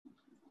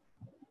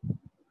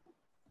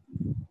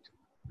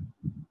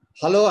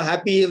Hello,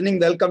 happy evening.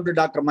 Welcome to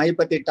Dr.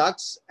 Mahipati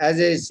Talks. As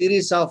a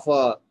series of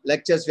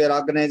lectures we are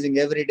organizing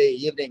every day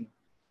evening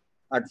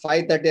at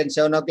 5:30 and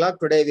 7 o'clock.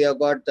 Today we have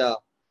got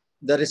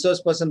the resource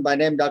person by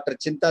name Dr.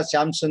 Chinta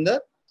Shyamsundar.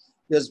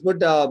 He has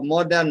put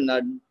more than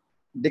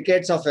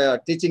decades of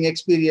teaching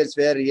experience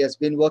where he has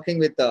been working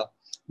with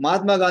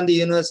Mahatma Gandhi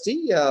University,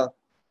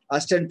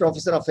 assistant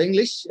professor of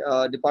English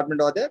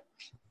department over there.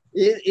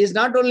 He is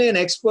not only an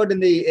expert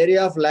in the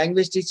area of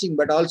language teaching,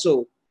 but also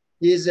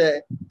he is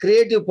a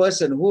creative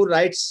person who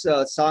writes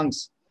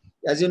songs.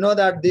 As you know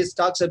that these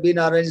talks have been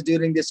arranged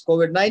during this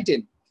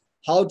COVID-19,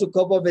 how to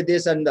cope up with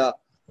this, and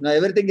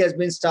everything has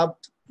been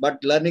stopped, but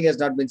learning has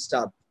not been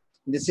stopped.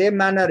 In the same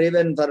manner,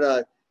 even for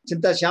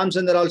Chinta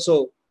Shyamsundar also,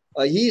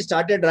 he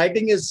started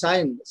writing his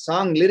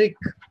song lyric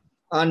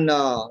on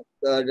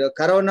the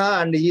Corona,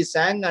 and he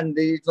sang, and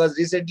it was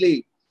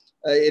recently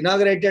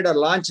inaugurated or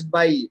launched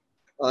by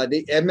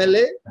the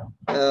MLA,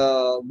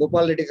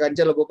 Bhopal Reddy,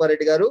 Kanchala Bhopal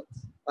Reddy Garu.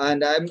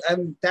 And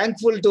I'm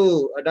thankful to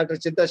Dr.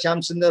 Chinta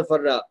Shyamsundar for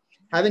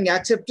having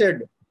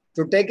accepted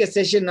to take a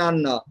session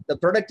on the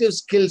productive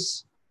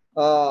skills,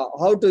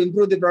 how to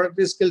improve the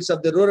productive skills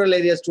of the rural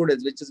area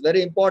students, which is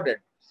very important.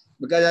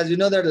 Because as you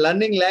know that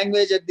learning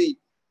language at the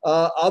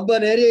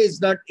urban area is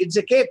not, it's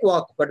a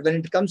cakewalk, but when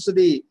it comes to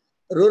the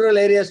rural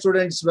area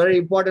students, it's very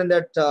important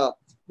that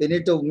we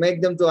need to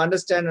make them to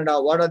understand and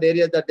what are the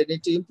areas that they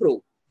need to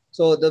improve.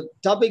 So the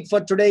topic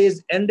for today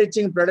is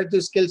enriching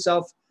productive skills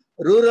of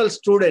rural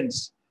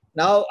students.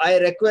 Now I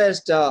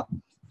request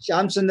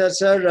Shyamsundar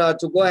sir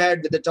to go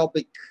ahead with the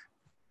topic.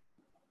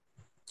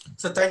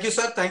 So thank you,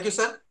 sir. Thank you,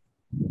 sir.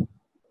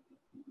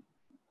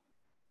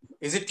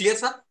 Is it clear,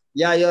 sir?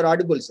 Yeah, you're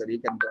audible, sir. You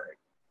can go ahead.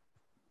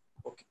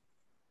 Okay.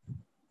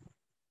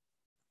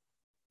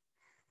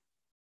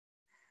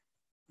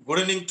 Good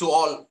evening to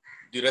all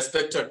the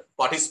respected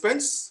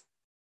participants.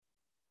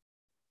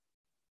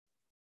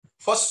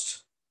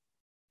 First,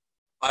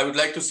 I would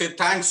like to say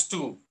thanks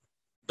to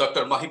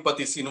Dr.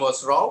 Mahipati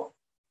Srinivas Rao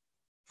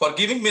for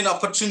giving me an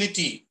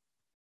opportunity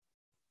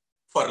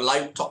for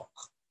live talk.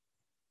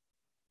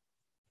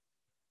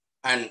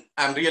 And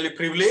I'm really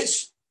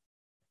privileged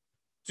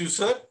to,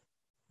 sir.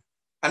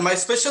 And my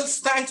special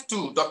thanks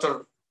to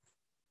Dr.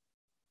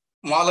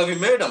 Malavi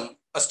Madam,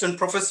 Assistant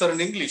Professor in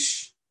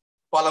English,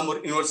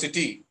 Palamur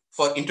University,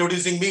 for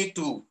introducing me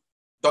to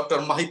Dr.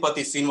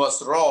 Mahipati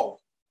Srinivas Rao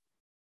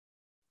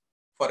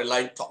for a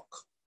live talk.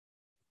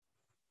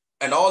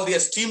 And all the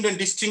esteemed and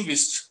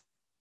distinguished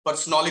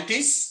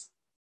personalities,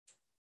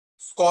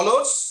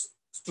 scholars,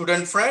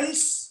 student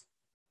friends,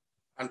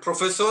 and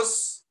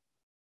professors,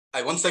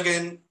 I once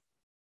again,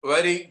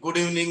 very good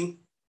evening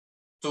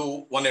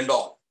to one and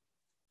all.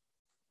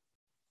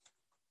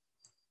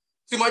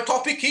 See, my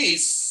topic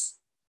is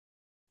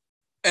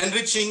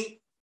enriching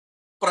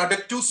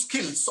productive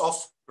skills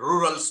of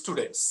rural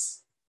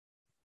students.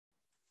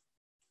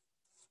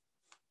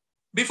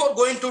 Before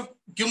going to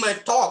give my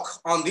talk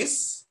on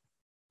this,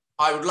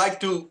 I would like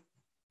to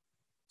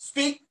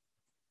speak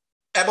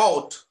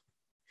about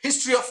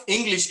history of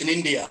English in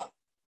India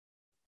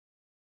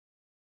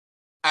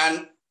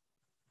and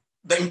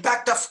the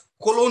impact of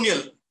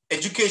colonial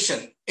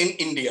education in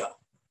India.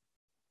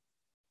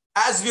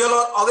 As we all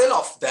are aware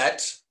of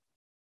that,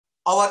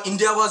 our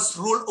India was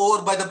ruled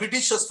over by the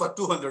Britishers for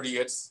 200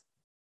 years.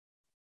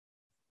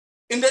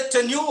 In their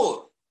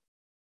tenure,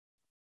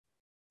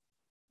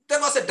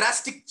 there was a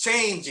drastic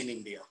change in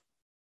India.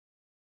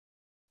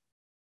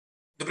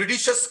 The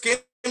Britishers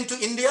came to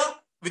India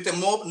with a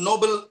more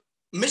noble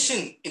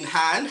mission in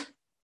hand,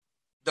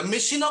 the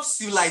mission of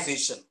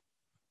civilization,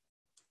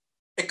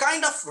 a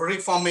kind of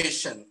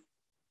reformation,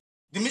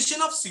 the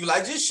mission of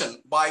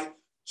civilization by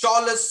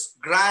Charles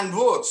grand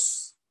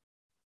words.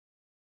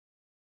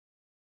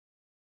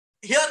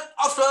 Here,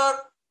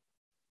 after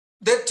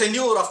their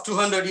tenure of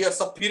 200 years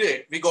of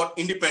period, we got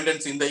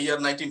independence in the year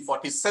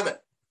 1947.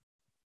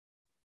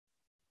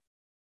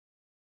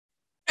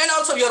 And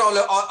also we are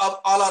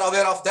all are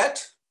aware of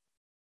that.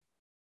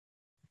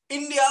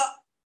 India,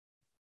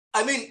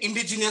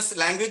 indigenous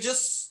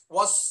languages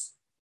was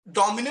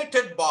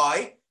dominated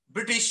by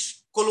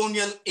British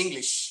colonial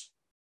English.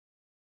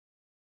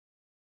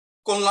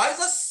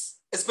 Colonizers,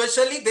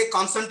 especially, they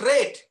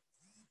concentrated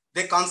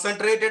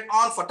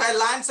on fertile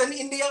lands in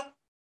India,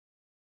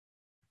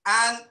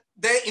 and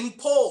they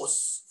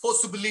impose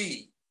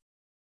forcibly.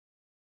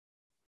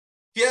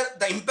 Here,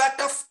 the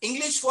impact of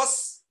English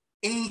was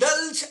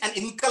indulged and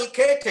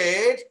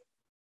inculcated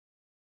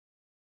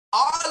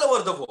all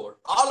over the world,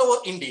 all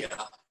over India.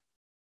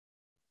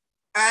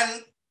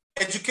 And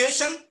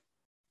education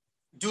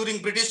during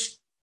British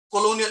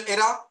colonial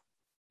era,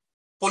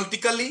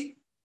 politically,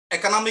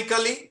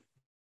 economically,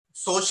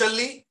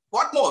 socially,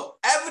 what more?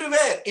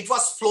 Everywhere it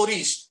was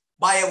flourished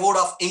by a word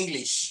of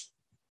English.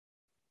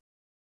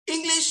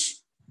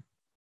 English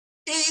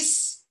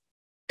is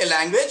a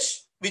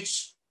language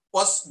which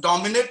was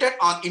dominated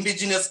on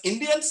indigenous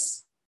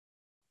Indians,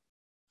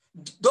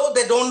 though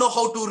they don't know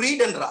how to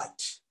read and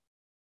write.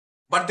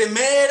 But they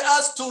made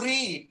us to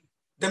read.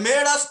 They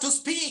made us to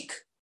speak.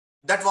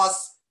 That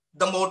was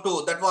the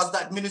motto, that was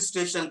the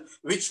administration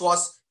which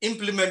was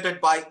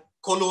implemented by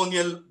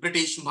colonial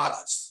British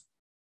Maharaj.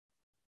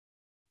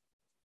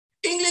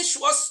 English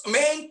was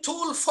main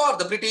tool for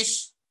the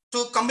British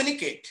to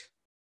communicate.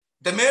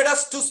 They made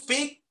us to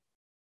speak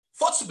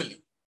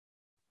forcibly.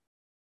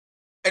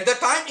 At the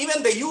time,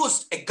 even they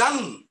used a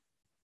gun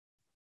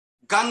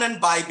and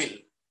Bible.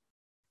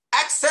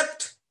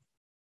 Accept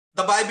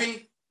the Bible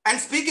and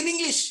speak in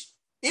English.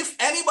 If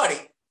anybody,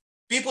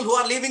 people who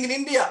are living in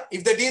India,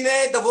 if they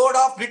deny the word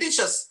of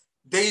Britishers,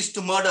 they used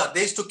to murder,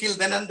 they used to kill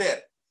then and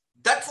there.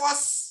 That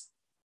was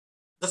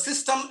the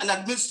system and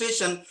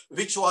administration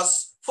which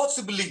was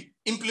forcibly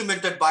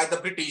implemented by the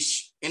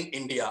British in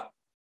India.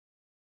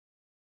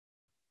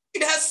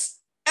 It has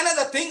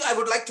another thing I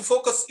would like to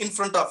focus in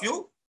front of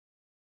you.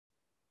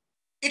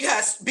 It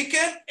has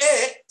become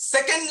a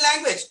second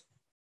language.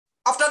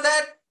 After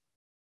that,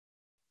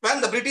 when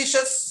the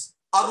Britishers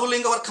are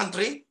ruling our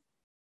country,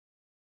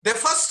 they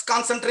first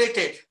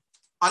concentrated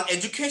on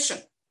education.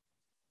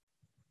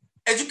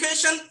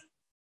 Education,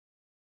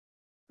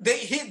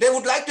 they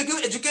would like to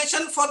give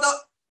education for the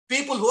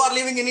people who are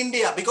living in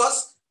India,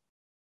 because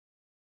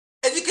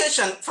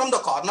education from the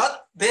corner,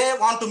 they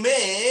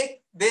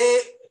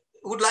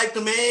would like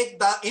to make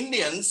the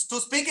Indians to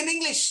speak in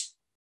English.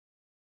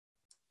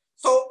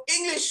 So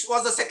English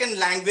was the second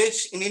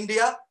language in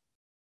India.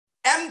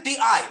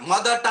 MTI,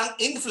 mother tongue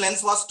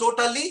influence, was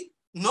totally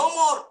no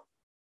more.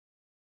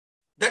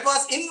 That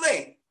was in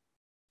vain.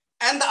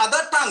 And the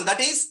other tongue,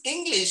 that is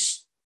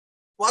English,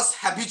 was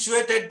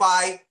habituated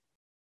by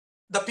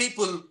the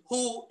people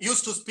who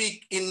used to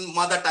speak in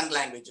mother tongue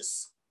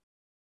languages.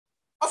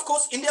 Of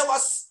course, India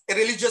was a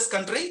religious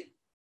country,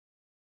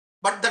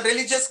 but the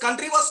religious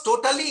country was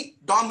totally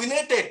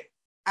dominated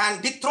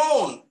and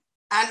dethroned,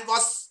 and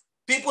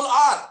people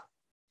are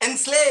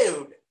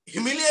enslaved,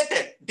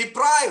 humiliated,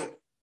 deprived,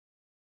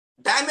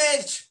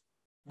 damaged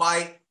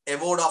by a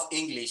word of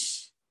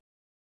English.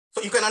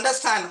 So you can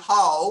understand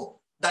how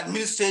the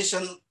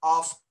administration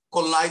of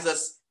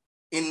colonizers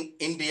in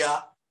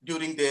India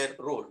during their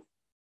rule.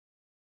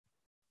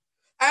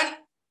 And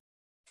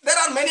there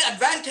are many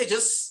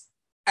advantages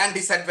and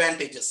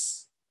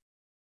disadvantages.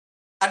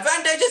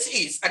 Advantage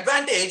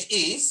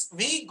is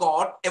we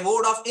got a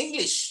word of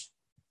English.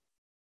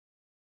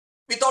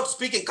 Without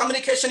speaking,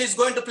 communication is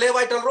going to play a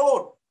vital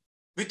role.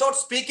 Without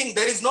speaking,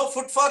 there is no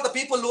food for the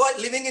people who are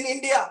living in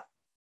India.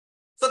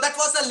 So that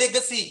was a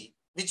legacy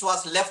which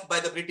was left by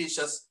the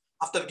Britishers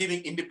after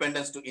giving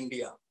independence to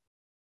India.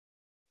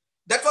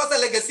 That was a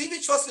legacy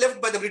which was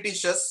left by the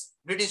Britishers,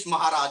 British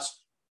Maharaj.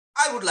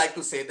 I would like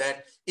to say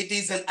that it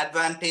is an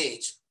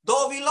advantage,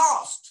 though we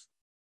lost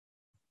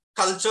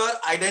culture,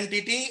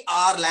 identity,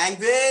 our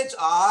language,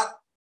 our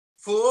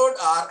food,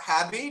 our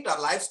habit, our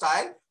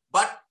lifestyle,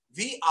 but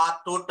we are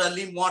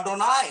totally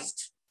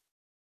modernized.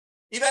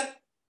 Even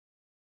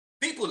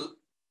people,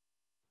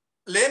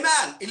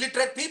 layman,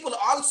 illiterate people,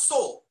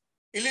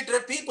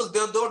 they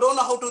don't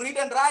know how to read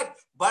and write,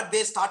 but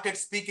they started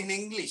speaking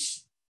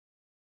English.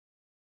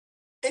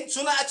 In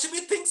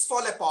Chuna-Achebe, things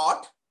fall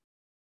apart.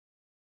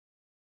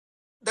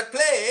 The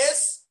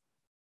place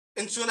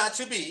in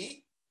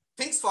Chuna-Achebe,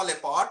 things fall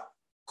apart.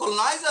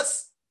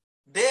 Colonizers,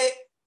 they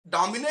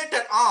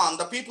dominated on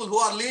the people who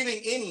are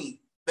living in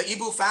the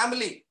Ibu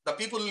family, the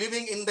people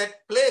living in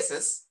that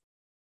places.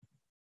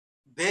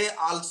 They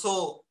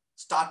also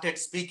started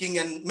speaking,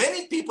 and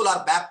many people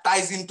are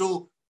baptized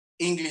into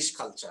English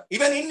culture.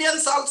 Even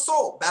Indians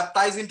also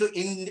baptized into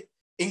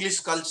English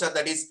culture,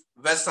 that is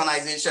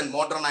westernization,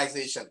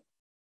 modernization.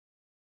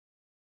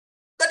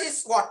 That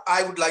is what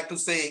I would like to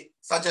say,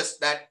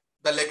 suggest that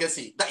the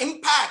legacy, the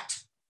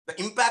impact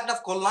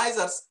of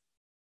colonizers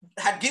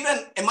had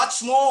given a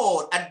much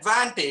more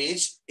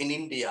advantage in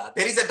India.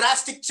 There is a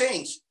drastic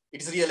change.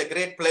 It is really a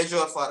great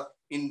pleasure for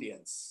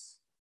Indians.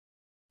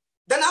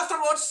 Then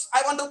afterwards,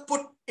 I want to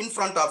put in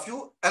front of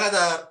you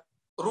another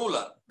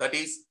ruler, that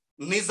is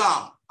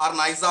Nizam or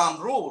Nizam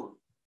rule.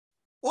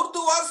 Urdu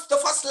was the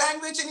first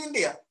language in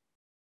India.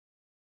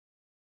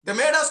 They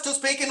made us to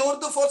speak in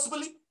Urdu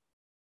forcibly.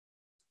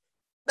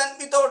 Then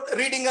without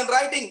reading and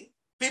writing,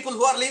 people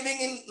who are living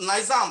in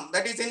Nizam,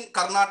 that is in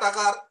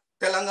Karnataka,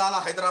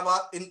 Telangana,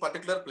 Hyderabad, in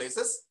particular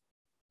places,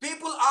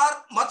 people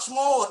are much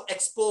more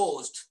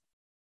exposed,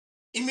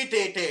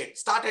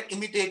 started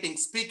imitating,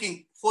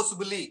 speaking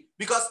forcibly,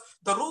 because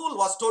the rule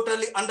was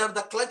totally under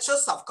the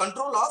clutches of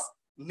control of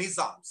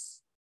Nizams.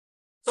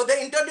 So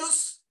they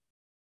introduced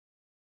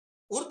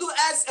Urdu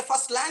as a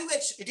first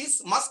language. It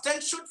is must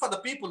and should for the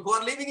people who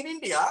are living in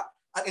India,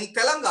 in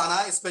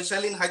Telangana,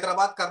 especially in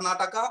Hyderabad,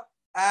 Karnataka,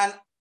 and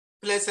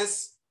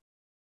places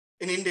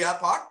in India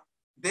part.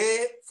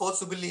 They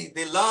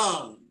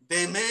learned,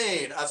 they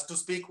made us to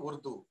speak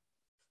Urdu.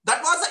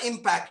 That was the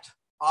impact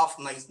of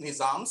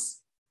Nizams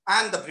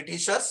and the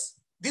Britishers.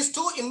 These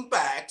two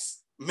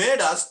impacts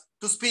made us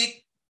to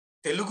speak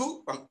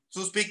Telugu,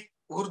 to speak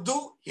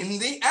Urdu,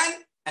 Hindi,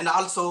 and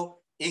also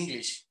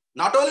English.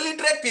 Not only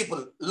literate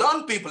people,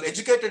 learned people,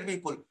 educated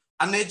people,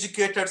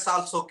 uneducateds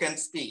also can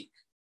speak.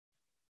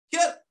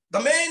 Here,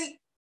 the main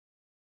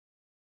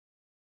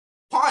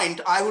point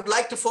point I would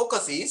like to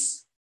focus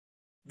is,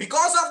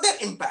 because of their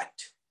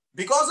impact,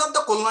 because of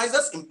the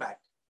colonizers'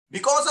 impact,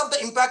 because of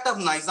the impact of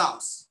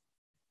Nizams,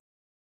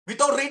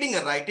 without reading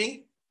and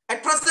writing,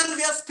 at present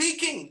we are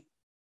speaking.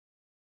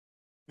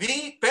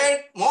 We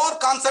paid more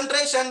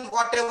concentration,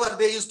 whatever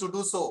they used to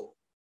do so.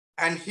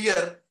 And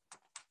here,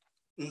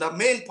 the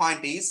main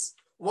point is,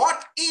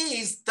 what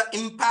is the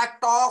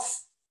impact of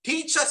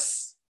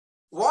teachers?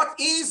 What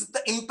is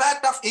the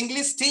impact of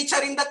English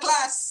teacher in the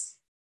class?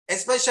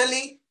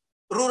 Especially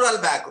rural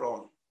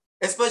background,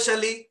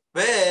 especially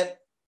where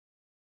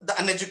the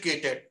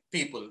uneducated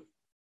people,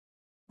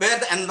 where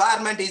the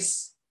environment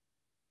is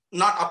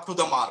not up to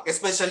the mark,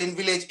 especially in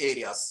village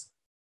areas.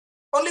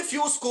 Only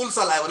few schools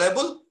are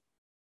available,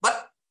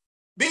 but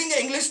being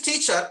an English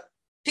teacher,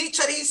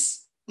 teacher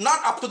is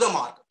not up to the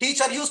mark.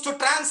 Teacher used to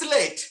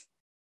translate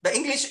the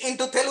English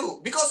into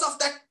Telugu. Because of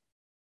that,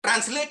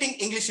 translating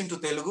English into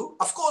Telugu,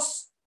 of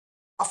course,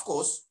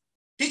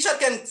 teacher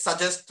can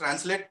suggest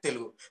translate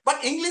Telugu,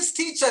 but English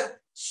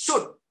teacher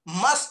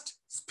must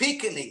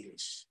speak in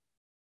English.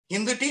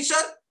 Hindu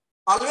teacher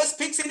always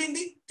speaks in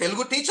Hindi.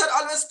 Telugu teacher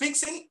always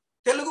speaks in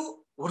Telugu.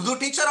 Urdu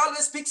teacher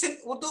always speaks in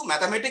Urdu.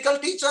 Mathematical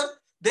teacher,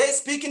 they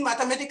speak in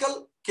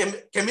mathematical.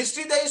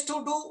 Chemistry, they used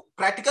to do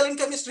practical in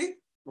chemistry.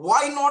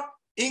 Why not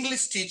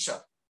English teacher?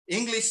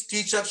 English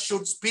teacher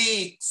should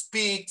speak.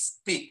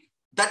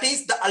 That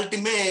is the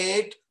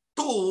ultimate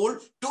tool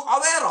to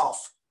aware of,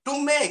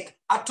 to make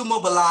or to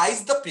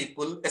mobilize the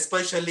people,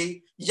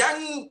 especially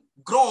young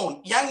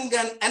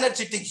and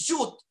energetic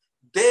youth.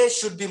 They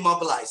should be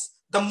mobilized.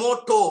 The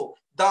motto,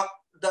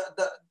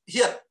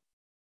 here,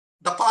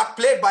 the part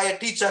played by a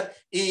teacher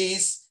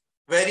is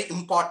very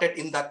important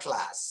in the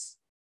class.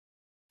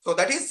 So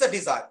that is the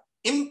desire.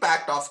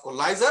 Impact of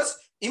colonizers,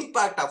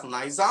 impact of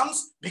Nizams.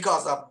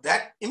 Because of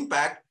that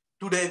impact,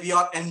 today we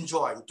are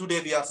enjoying,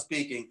 today we are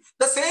speaking.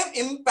 The same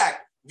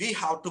impact we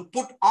have to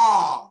put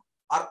on,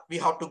 or we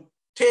have to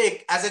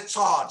take as a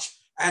charge,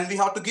 and we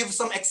have to give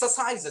some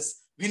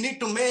exercises. We need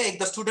to make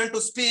the student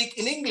to speak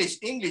in English,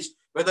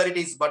 whether it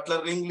is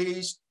Butler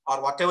English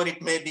or whatever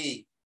it may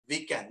be,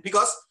 we can.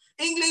 Because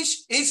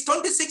English is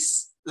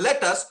 26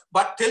 letters,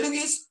 but Telugu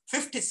is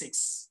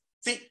 56.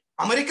 See,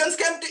 Americans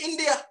came to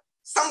India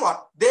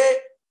somewhat. They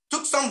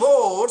took some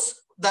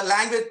words, the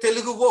language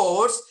Telugu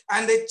words,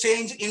 and they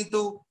changed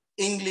into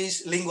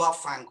English lingua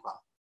franca.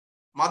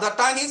 Mother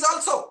tongue is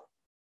also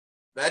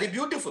very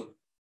beautiful.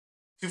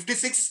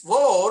 56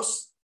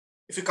 words,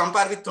 if you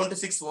compare with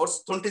 26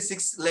 words,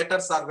 26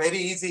 letters are very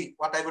easy,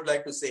 what I would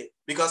like to say.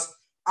 Because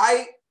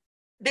I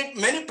did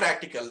many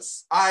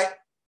practicals. I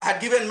had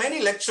given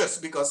many lectures,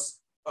 because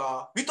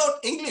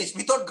without English,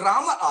 without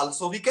grammar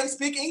also, we can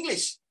speak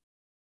English.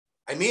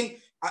 I mean,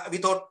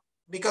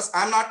 because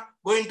I'm not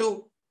going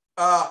to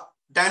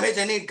damage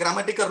any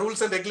grammatical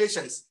rules and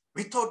regulations.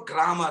 Without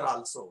grammar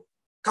also,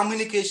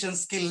 communication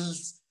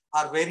skills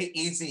are very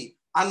easy,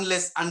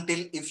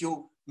 until if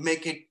you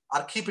make it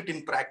or keep it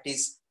in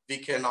practice, we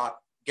cannot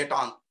get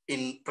on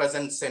in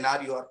present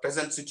scenario or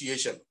present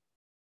situation.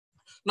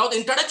 Now the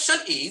introduction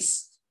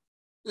is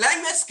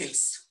language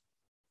skills.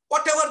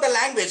 Whatever the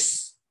language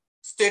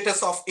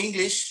status of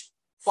English,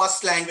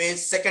 first language,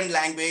 second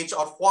language,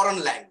 or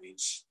foreign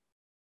language,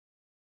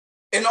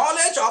 a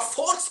knowledge of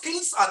 4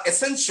 skills are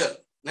essential,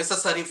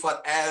 necessary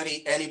for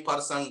any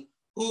person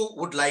who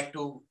would like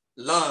to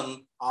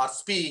learn or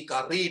speak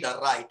or read or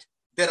write.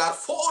 There are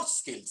 4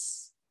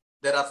 skills.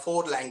 There are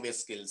 4 language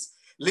skills: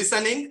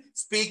 listening,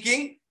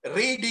 speaking,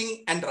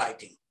 reading, and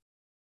writing.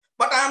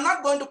 But I am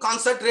not going to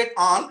concentrate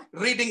on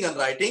reading and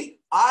writing.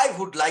 I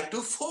would like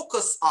to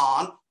focus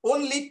on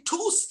only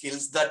 2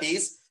 skills, that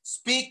is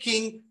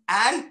speaking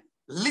and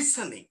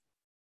listening.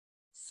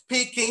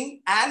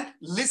 Speaking and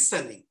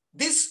listening.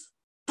 These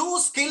 2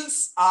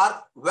 skills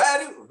are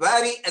very,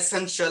 very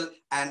essential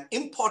and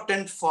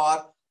important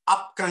for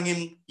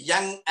upcoming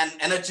young and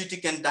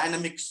energetic and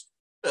dynamic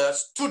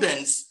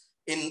students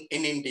in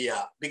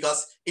India,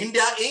 because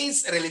India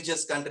is a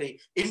religious country.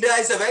 India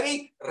is a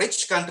very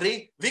rich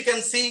country. We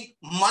can see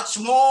much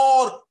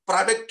more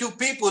productive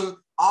people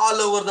all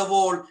over the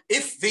world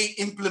if we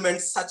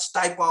implement such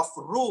type of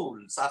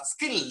rules or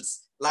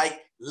skills like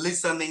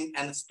listening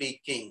and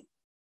speaking.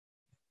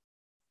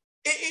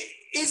 It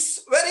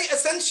is very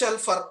essential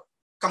for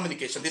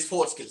communication, these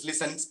 4 skills: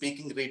 listening,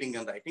 speaking, reading,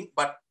 and writing.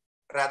 But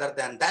rather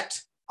than that,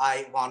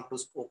 I want to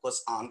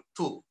focus on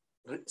 2,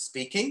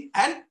 speaking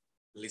and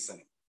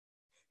listening.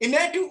 In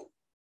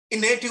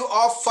native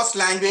of first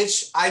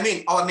language, I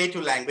mean our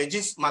native language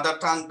is mother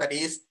tongue, that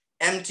is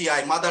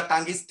MTI, mother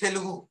tongue is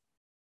Telugu.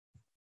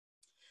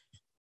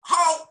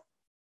 How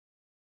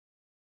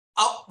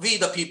we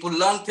the people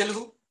learn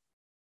Telugu?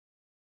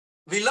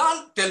 We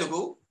learn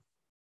Telugu,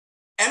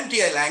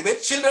 MTI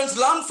language. Children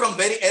learn from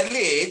very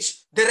early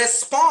age. They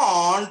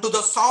respond to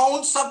the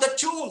sounds of the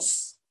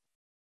tunes,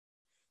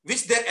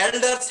 which their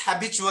elders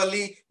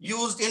habitually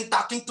used in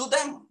talking to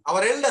them.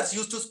 Our elders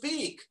used to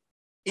speak.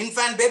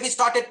 Infant baby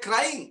started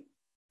crying,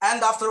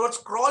 and afterwards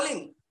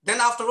crawling, then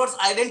afterwards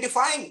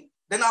identifying,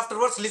 then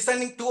afterwards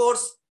listening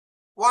towards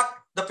what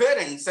the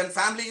parents and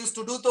family used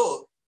to do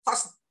though?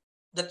 First,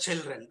 the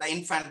children, the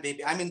infant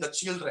baby, the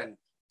children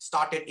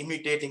started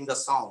imitating the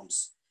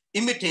sounds.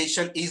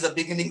 Imitation is a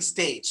beginning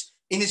stage.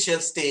 Initial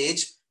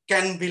stage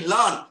can be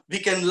learned. We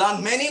can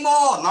learn many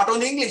more, not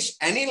only English,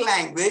 any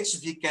language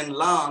we can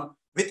learn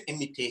with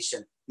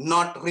imitation,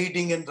 not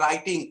reading and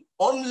writing,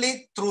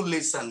 only through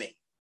listening.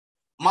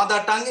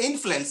 Mother tongue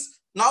influence.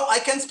 Now I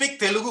can speak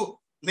Telugu.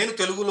 నేను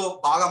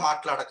తెలుగులో బాగా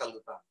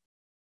మాట్లాడగలుగుతాను.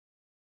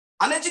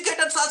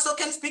 Uneducated also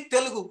can speak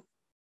Telugu.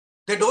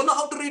 They don't know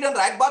how to read and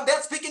write, but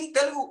they're speaking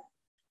Telugu.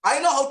 I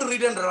know how to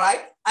read and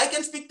write. I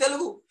can speak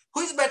Telugu.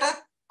 Who is better?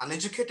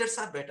 Uneducateds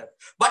are better.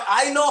 But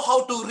I know how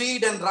to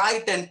read and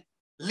write and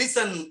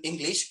listen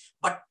English.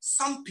 But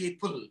some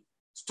people,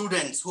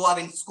 students who are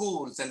in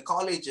schools and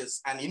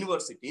colleges and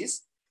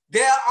universities,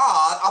 they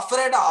are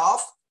afraid of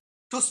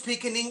to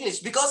speak in English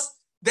because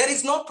there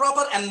is no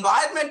proper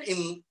environment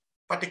in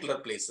particular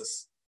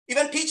places.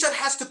 Even teacher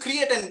has to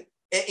create an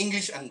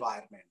English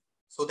environment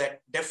so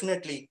that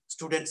definitely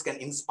students can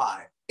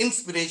inspire.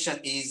 Inspiration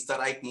is the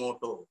right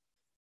motto.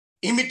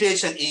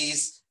 Imitation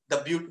is the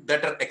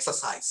better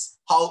exercise.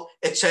 How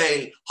a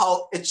child, how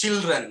a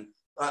children,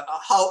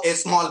 how a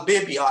small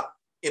baby or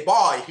a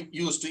boy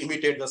used to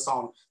imitate the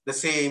sound. The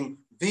same,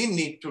 we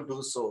need to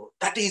do so.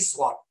 That is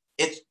what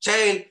a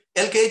child,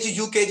 LKG,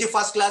 UKG,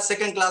 first class,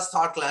 second class,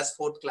 third class,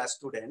 fourth class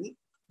student,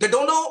 they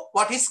don't know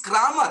what is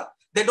grammar.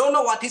 They don't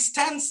know what is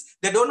tense.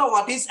 They don't know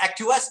what is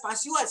actus,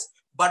 passive,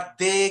 but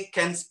they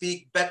can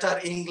speak better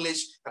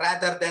English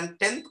rather than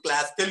 10th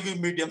class Telugu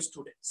medium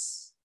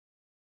students.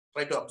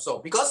 Try to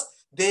observe because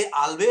they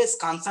always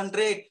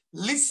concentrate,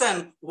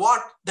 listen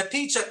what the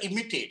teacher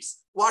imitates,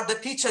 what the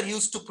teacher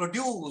used to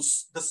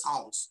produce the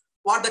sounds,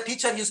 what the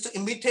teacher used to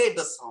imitate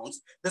the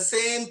sounds. The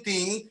same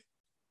thing,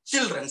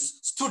 children's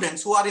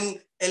students who are in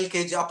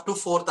LKG up to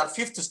 4th or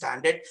 5th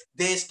standard,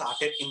 they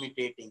started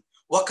imitating.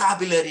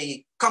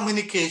 Vocabulary,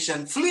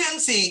 communication,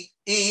 fluency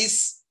is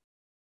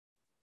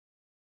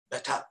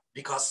better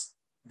because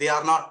they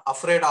are not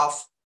afraid of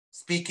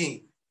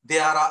speaking. They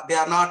are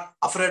not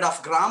afraid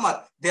of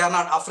grammar. They are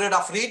not afraid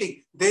of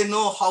reading. They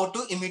know how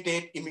to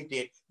imitate.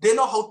 They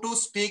know how to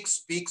speak.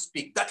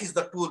 That is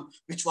the tool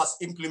which was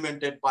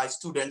implemented by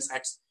students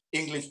at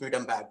English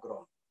medium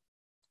background.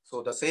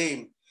 So the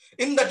same.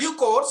 In the due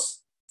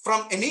course,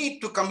 from a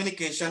need to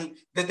communication,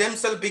 they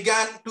themselves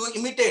began to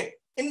imitate.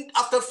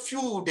 After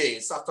few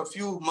days, after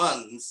few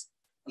months,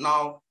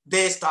 now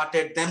they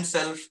started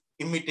themselves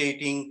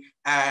imitating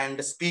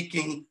and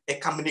speaking a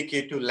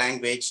communicative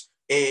language,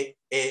 a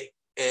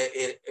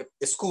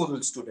school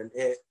student,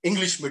 a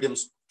English medium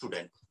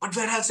student. But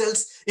whereas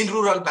else in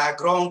rural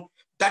background,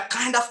 that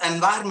kind of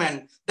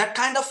environment, that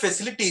kind of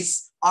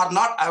facilities are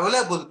not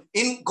available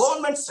in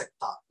government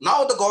sector.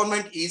 Now the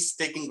government is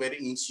taking very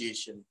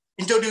initiation,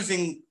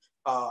 introducing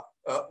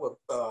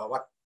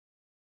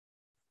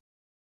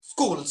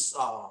schools,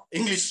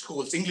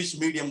 English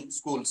medium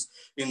schools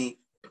in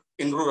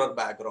rural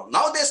background.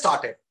 Now they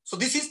started. So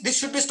this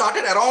should be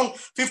started around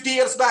 50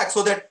 years back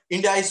so that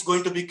India is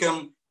going to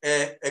become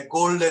a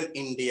golden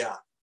India.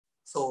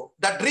 So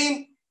that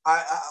dream,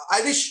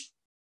 I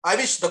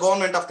wish the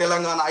government of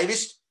Telangana, I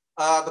wish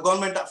the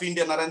government of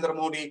India, Narendra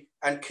Modi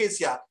and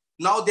KCR,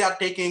 now they are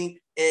taking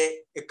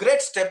a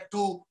great step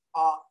to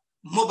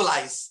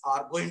mobilize,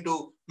 are going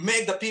to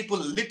make the people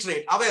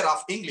literate, aware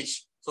of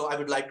English. So I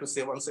would like to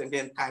say once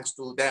again, thanks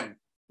to them.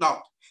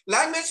 Now,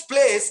 language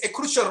plays a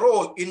crucial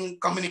role in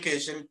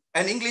communication,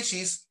 and English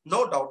is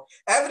no doubt.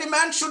 Every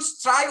man should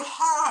strive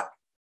hard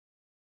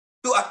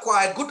to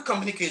acquire good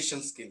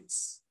communication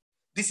skills.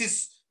 This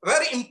is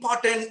very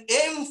important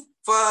aim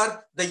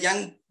for the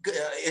young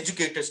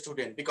educated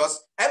student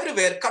because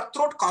everywhere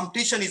cutthroat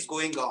competition is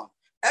going on.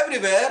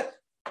 Everywhere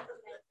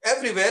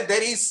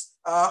there is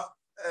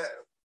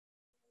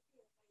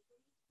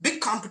big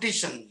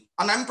competition,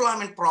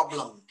 unemployment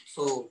problem.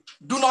 So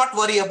do not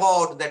worry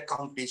about that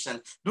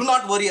competition. Do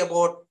not worry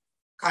about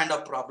kind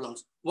of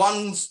problems.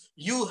 Once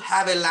you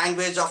have a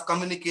language of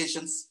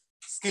communications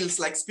skills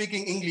like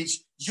speaking English,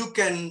 you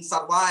can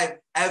survive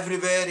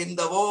everywhere in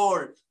the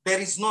world. There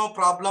is no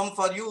problem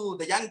for you.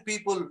 The young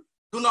people,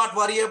 do not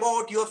worry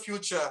about your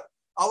future.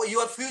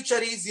 Your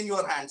future is in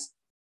your hands.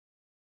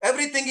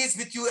 Everything is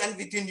with you and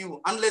within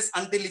you.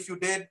 Until if you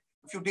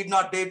did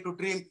not dare to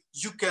dream,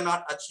 you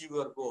cannot achieve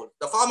your goal.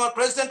 The former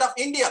president of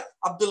India,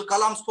 Abdul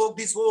Kalam, spoke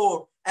this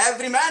word.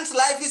 Every man's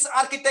life is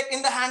architect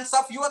in the hands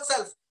of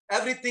yourself.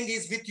 Everything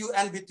is with you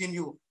and within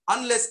you.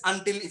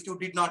 Until if you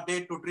did not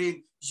dare to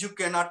dream, you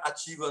cannot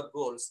achieve your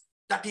goals.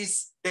 That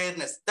is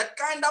dareness, that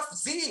kind of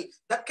zeal,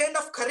 that kind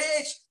of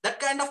courage, that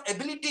kind of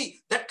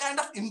ability, that kind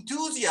of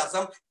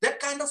enthusiasm, that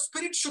kind of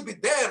spirit should be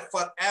there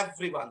for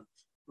everyone.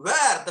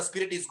 Where the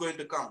spirit is going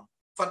to come?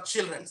 For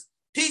children.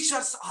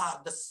 Teachers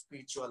are the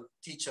spiritual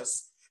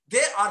teachers.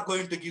 They are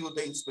going to give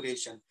the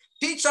inspiration.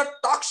 Teacher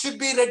talk should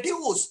be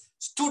reduced.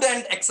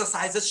 Student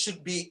exercises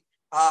should be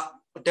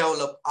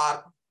developed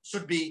or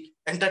should be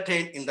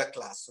entertained in the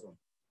classroom.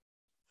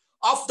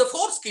 Of the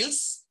 4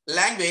 skills,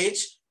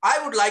 language, I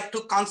would like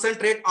to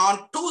concentrate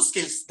on 2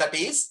 skills, that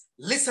is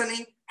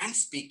listening and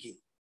speaking.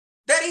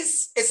 There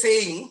is a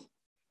saying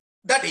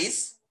that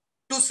is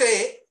to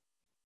say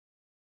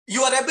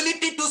your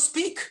ability to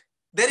speak.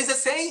 There is a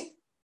saying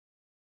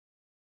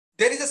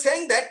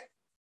that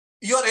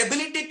your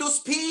ability to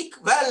speak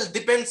well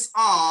depends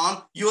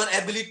on your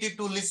ability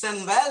to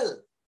listen well.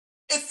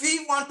 If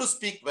we want to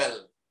speak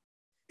well,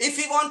 if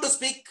we want to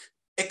speak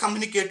a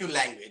communicative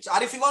language,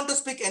 or if you want to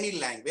speak any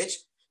language,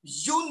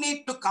 you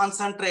need to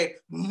concentrate,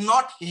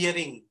 not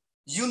hearing.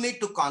 You need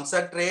to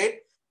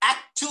concentrate,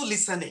 active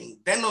listening.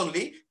 Then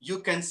only you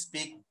can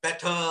speak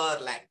better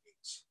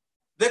language.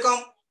 देखो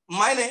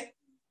मैंने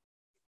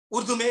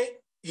उर्दू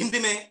में हिंदी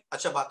में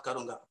अच्छा बात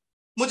करूंगा,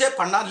 मुझे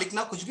पढ़ना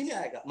लिखना कुछ भी नहीं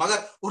आएगा,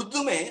 मगर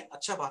उर्दू में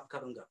अच्छा बात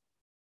करूंगा.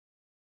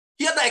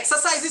 Here the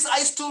exercises I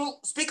used to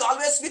speak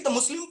always with the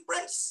Muslim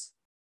friends.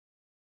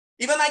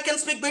 Even I can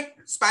speak bit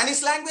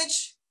Spanish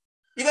language.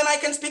 Even I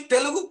can speak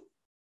Telugu.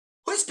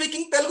 Who is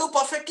speaking Telugu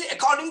perfectly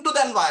according to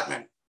the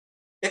environment?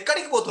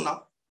 ఎక్కడికి పోతున్నావు,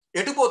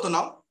 ఎటు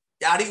పోతున్నావు,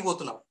 యాడికి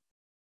పోతున్నావు?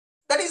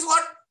 That is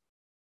what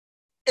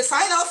a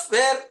sign of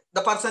where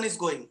the person is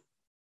going.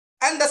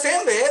 And the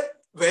same way,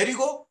 where you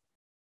go,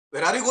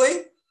 where are you going?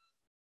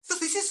 So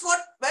this is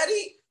what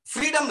very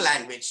freedom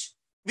language.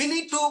 We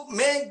need to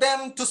make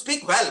them to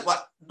speak well.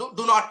 But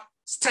do not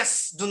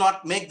stress, do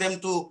not make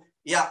them to,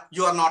 yeah,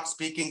 you are not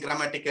speaking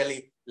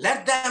grammatically.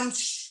 Let them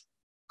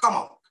come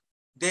out.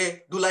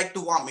 They do like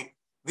to vomit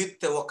with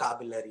the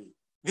vocabulary,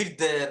 with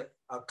their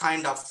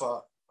kind of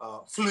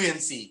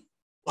fluency.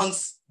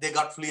 Once they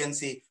got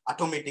fluency,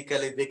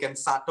 automatically they can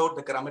sort out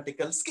the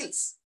grammatical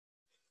skills.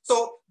 So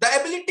the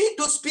ability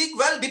to speak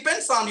well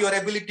depends on your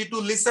ability to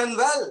listen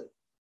well.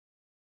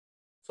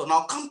 So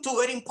now come to a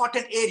very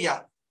important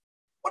area.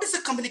 What is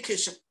the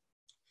communication?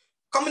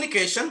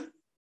 Communication,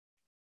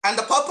 and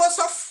the purpose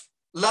of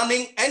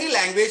learning any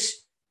language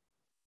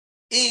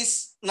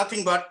is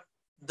nothing but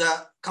the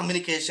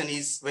communication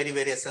is very,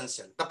 very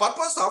essential. The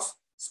purpose of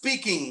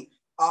speaking,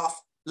 of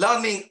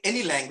learning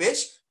any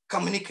language,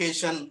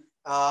 communication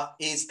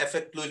is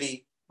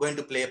effectively going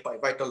to play a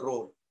vital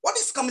role. What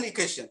is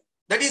communication?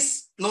 That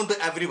is known to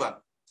everyone.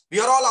 We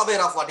are all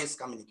aware of what is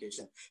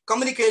communication.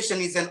 Communication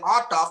is an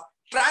art of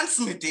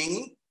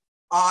transmitting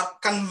or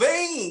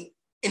conveying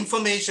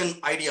information,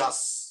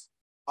 ideas,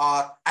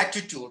 or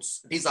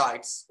attitudes,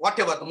 desires,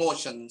 whatever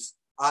emotions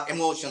or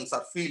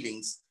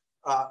feelings,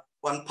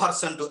 one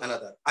person to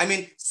another. I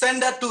mean,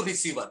 sender to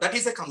receiver. That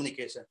is a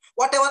communication.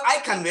 Whatever I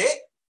convey,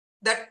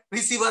 that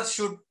receiver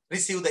should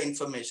receive the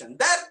information.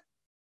 There,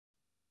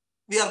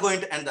 we are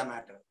going to end the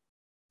matter.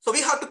 So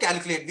we have to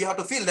calculate, we have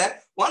to feel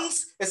that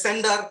once a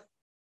sender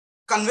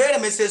conveyed a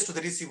message to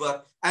the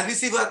receiver and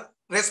receiver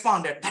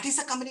responded, that is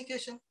a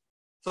communication.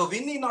 So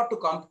we need not to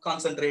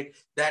concentrate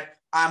that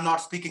I am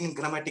not speaking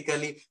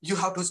grammatically, you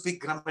have to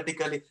speak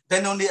grammatically,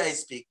 then only I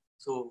speak.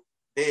 So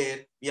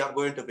there we are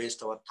going to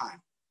waste our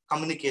time.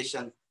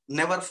 Communication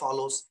never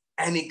follows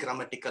any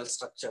grammatical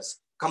structures.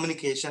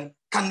 Communication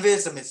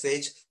conveys a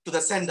message to the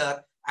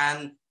sender,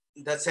 and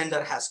the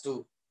sender has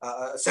to,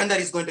 sender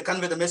is going to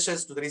convey the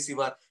message to the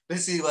receiver.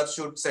 Receiver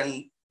should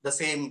send the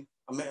same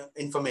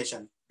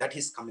information. That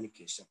is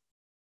communication.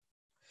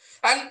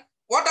 And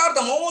what are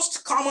the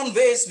most common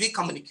ways we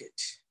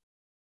communicate?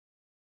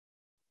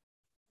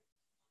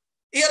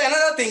 Here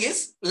another thing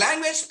is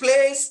language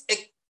plays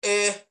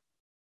a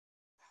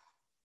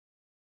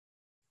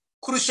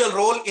crucial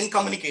role in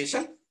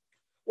communication.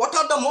 What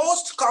are the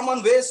most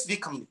common ways we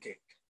communicate?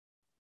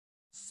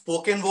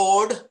 Spoken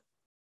word,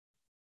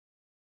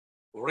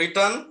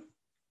 written,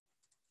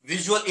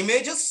 visual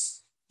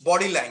images,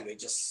 body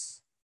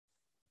languages.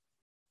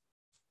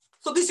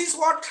 So this is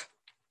what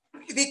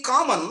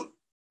the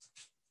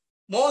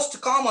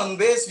most common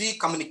ways we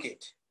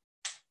communicate.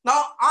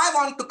 Now I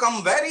want to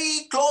come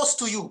very close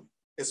to you,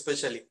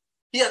 especially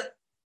here.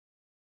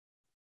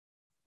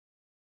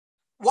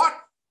 What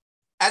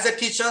as a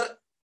teacher,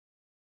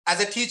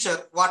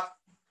 what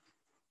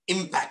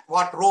impact,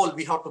 what role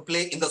we have to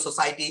play in the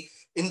society,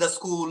 in the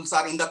schools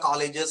or in the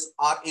colleges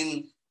or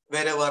in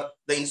wherever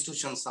the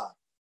institutions are.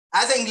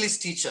 As an English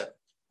teacher,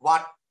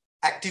 what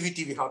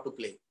activity we have to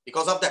play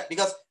because of that?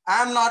 Because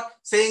I'm not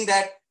saying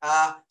that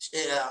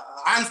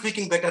I'm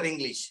speaking better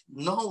English.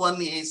 No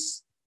one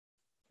is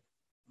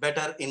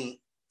better in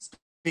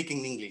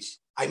speaking English.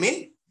 I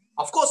mean,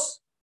 of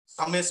course,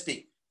 some may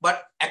speak,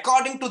 but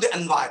according to the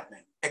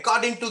environment,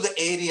 according to the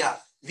area,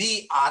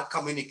 we are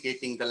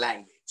communicating the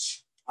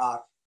language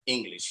or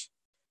English.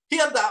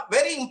 Here, the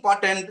very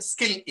important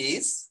skill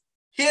is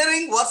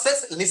hearing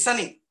versus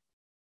listening.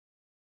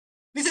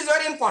 This is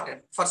very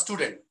important for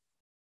student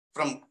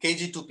from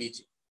KG to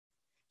PG.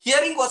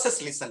 Hearing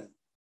versus listening.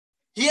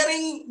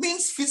 Hearing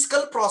means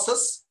physical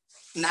process,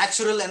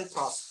 natural and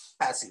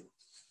passive.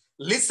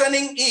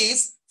 Listening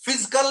is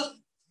physical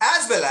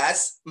as well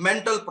as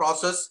mental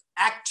process,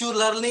 active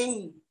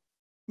learning.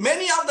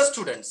 Many of the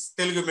students,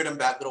 Telugu medium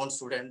background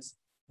students,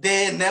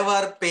 they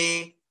never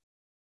pay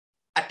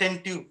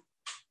attentive.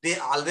 They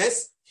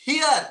always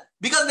hear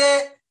because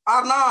they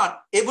are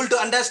not able to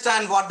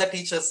understand what the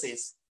teacher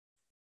says.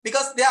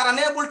 Because they are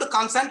unable to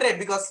concentrate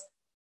because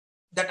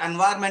that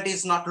environment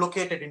is not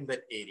located in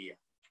that area.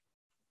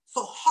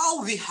 So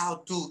how we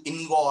have to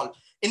involve,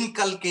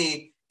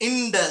 inculcate,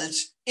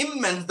 indulge,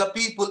 immerse the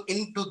people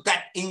into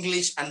that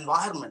English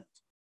environment?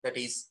 That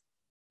is,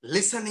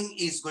 listening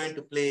is going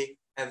to play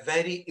a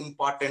very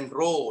important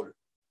role.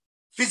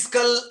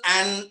 Physical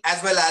and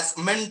as well as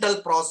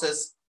mental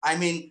process, I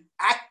mean,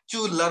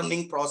 actual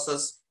learning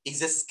process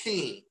is a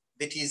skill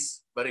that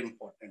is very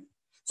important.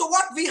 So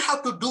what we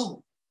have to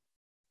do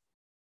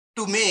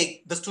to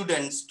make the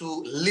students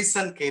to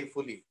listen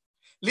carefully?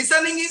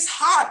 Listening is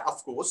hard,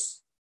 of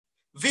course.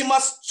 We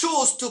must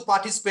choose to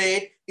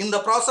participate in the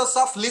process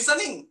of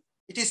listening.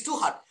 It is too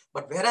hard.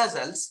 But whereas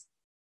else,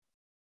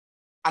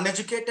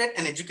 uneducated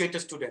and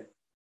educated student,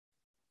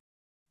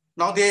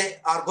 now they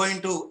are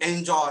going to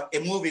enjoy a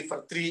movie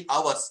for 3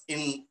 hours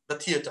in the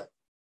theater.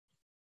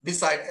 This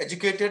side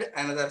educated,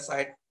 another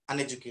side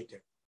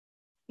uneducated.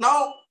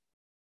 Now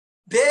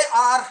they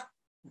are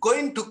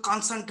going to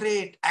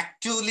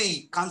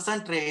actively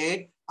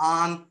concentrate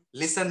on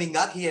listening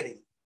or hearing.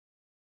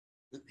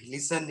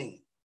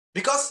 Listening.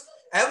 Because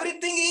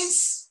everything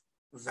is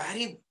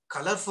very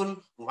colorful,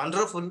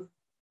 wonderful,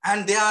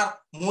 and they are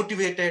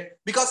motivated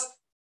because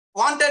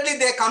wantedly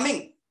they're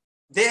coming.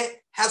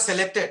 They have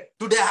selected,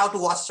 today I have to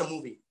watch a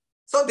movie.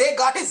 So they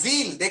got a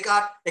zeal, they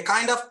got a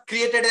kind of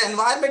created an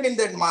environment in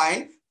their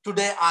mind.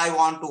 Today I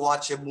want to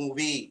watch a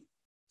movie.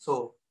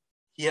 So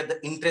here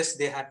the interest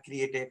they had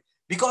created.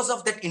 Because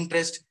of that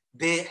interest,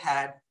 they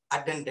had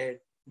attended,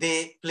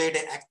 they played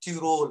an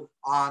active role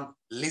on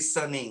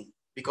listening.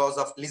 Because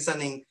of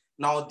listening,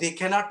 now they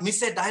cannot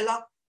miss a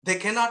dialogue, they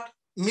cannot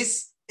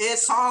miss a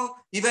song.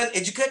 Even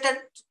educated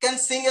can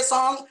sing a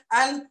song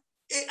and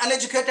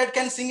uneducated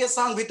can sing a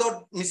song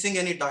without missing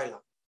any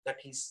dialogue. That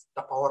is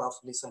the power of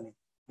listening.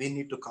 We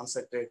need to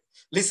concentrate.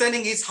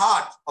 Listening is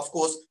hard. Of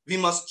course, we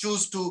must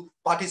choose to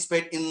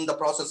participate in the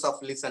process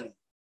of listening.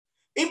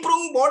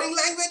 Improve body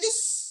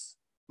languages,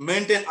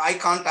 maintain eye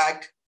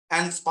contact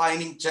and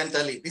smiling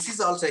gently. This is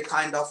also a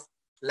kind of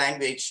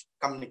language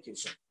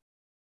communication.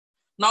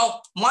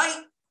 Now,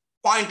 my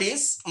point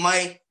is,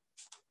 my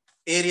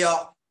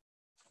area,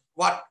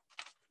 what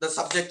the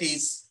subject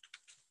is,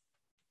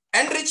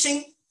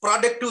 enriching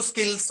productive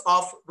skills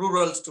of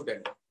rural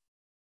student.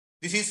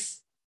 This is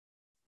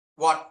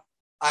what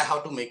I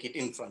have to make it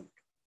in front.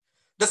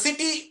 The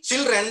city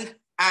children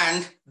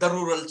and the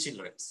rural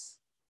children.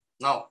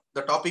 Now,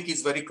 the topic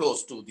is very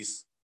close to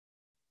this.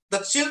 The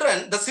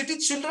children, the city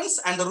children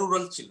and the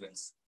rural children,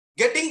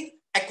 getting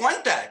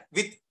acquainted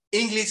with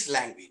English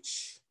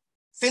language.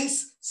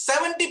 Since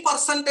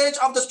 70%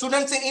 of the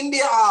students in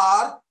India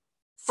are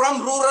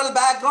from rural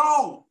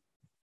background,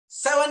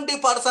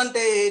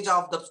 70%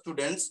 of the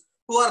students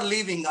who are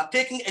living or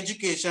taking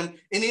education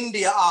in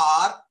India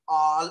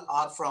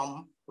are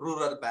from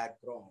rural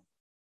background.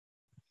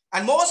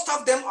 And most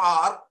of them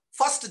are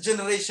first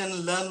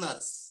generation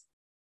learners.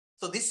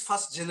 So these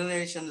first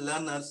generation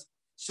learners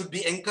should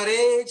be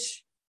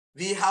encouraged.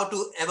 We have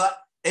to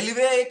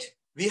elevate.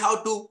 We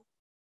have to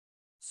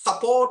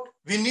support.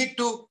 We need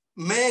to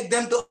make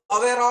them to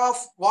aware of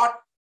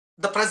what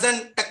the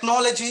present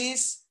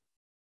technologies.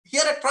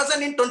 Here at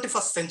present in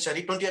 21st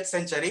century, 20th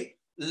century,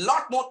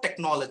 lot more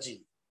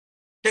technology.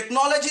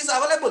 Technology is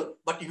available,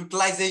 but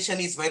utilization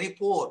is very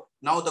poor.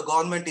 Now the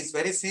government is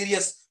very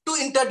serious to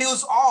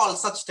introduce all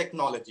such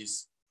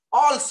technologies,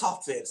 all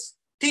softwares.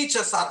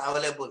 Teachers are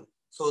available.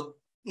 So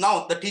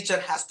now the teacher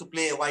has to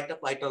play a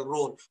vital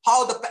role.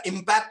 How the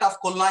impact of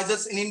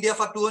colonizers in India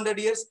for 200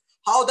 years,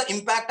 how the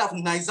impact of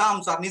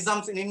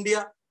Nizams in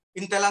India,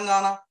 in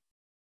Telangana,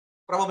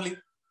 probably.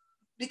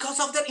 Because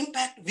of their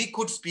impact, we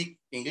could speak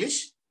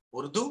English,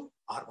 Urdu,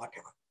 or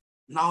whatever.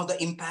 Now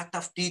the impact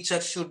of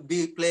teachers should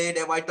be played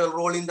a vital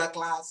role in the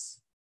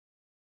class.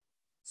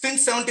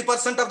 Since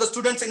 70% of the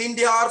students in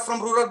India are from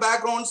rural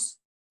backgrounds,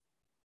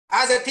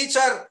 as a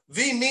teacher,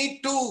 we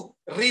need to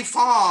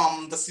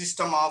reform the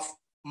system of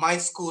my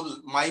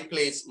school, my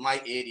place, my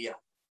area.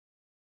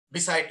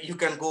 Besides, you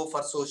can go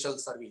for social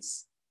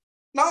service.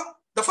 Now,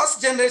 the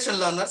first generation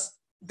learners,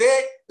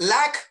 they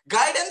lack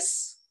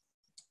guidance,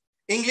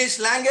 English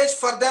language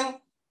for them,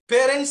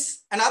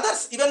 parents and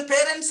others, even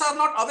parents are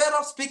not aware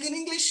of speaking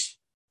English.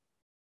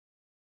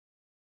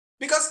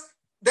 Because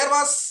there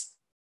was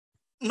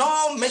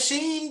no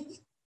machinery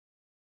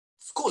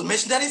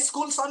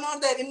schools are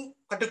not there, in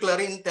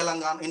particularly in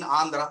Telangana, in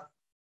Andhra,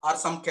 or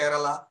some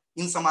Kerala,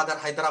 in some other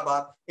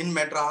Hyderabad, in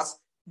Madras.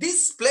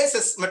 These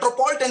places,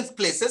 metropolitan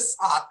places,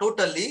 are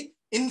totally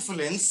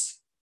influenced,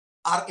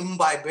 are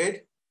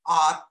imbibed,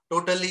 are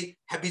totally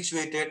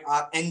habituated,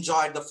 are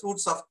enjoyed the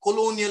fruits of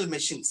colonial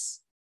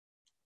machines,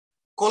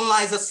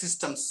 colonizer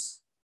systems.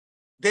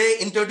 They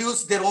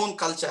introduce their own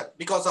culture.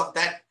 Because of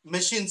that,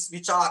 machines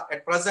which are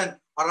at present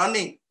are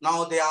running,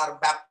 now they are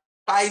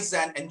baptized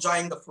and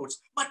enjoying the fruits.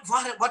 But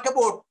what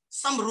about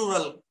some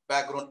rural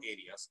background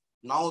areas?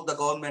 Now the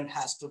government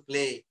has to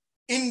play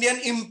Indian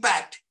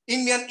impact,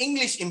 Indian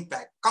English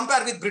impact.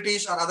 Compared with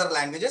British or other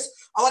languages,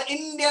 our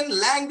Indian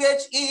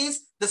language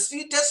is the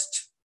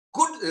sweetest,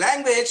 good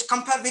language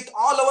compared with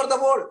all over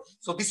the world.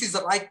 So this is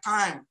the right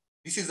time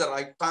This is the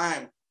right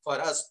time for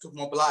us to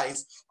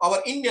mobilize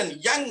our Indian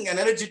young and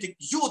energetic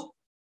youth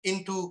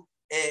into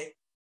a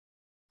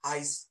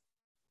high,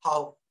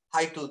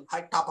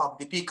 high top of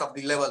the peak of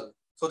the level,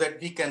 so that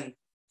we can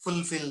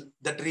fulfill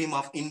the dream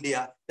of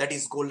India, that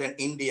is golden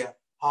India.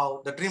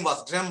 How the dream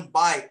was dreamt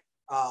by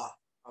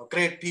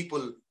great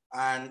people,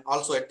 and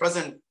also at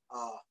present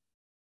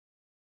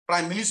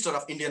Prime Minister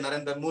of India,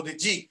 Narendra Modi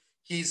ji.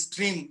 His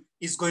dream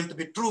is going to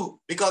be true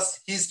because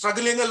he's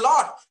struggling a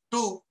lot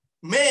to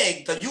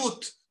make the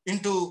youth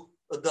into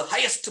the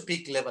highest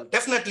peak level.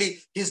 Definitely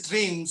his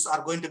dreams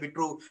are going to be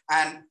true,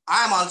 and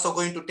I'm also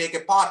going to take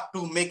a part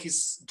to make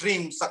his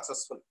dream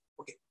successful.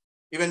 Okay.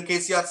 Even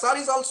KCR sir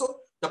is also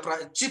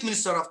the Chief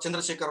Minister of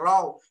Chandrasekhar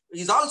Rao,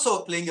 is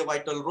also playing a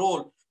vital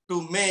role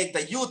to make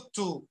the youth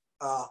to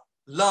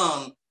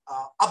learn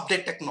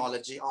update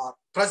technology or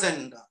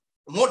present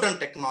modern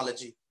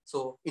technology.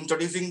 So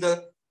introducing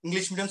the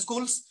English medium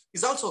schools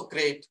is also a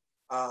great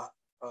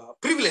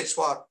privilege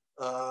for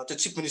the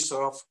Chief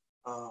Minister of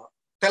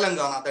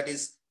Telangana, that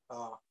is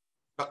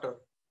Dr.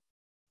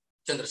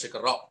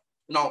 Chandrasekhar Rao.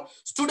 Now,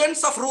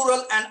 students of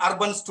rural and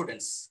urban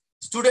students.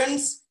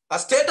 Students, a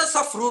status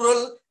of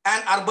rural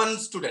and urban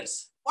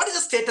students. What is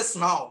the status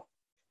now?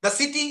 The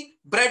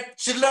city-bred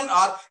children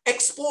are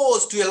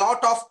exposed to a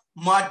lot of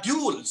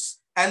modules,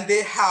 and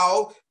they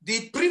have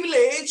the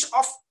privilege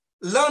of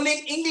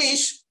learning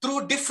English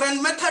through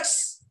different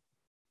methods.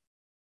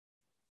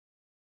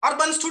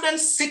 Urban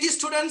students, city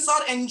students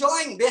are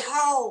enjoying. They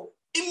have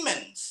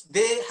immense.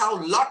 They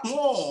have a lot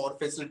more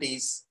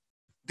facilities.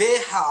 They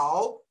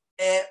have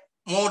a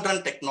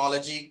modern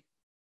technology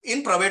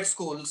in private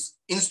schools,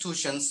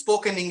 institutions,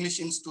 spoken English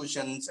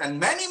institutions, and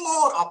many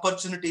more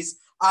opportunities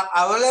are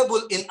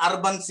available in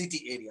urban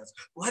city areas.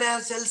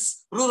 Whereas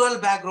else rural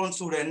background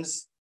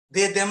students,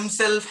 they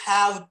themselves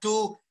have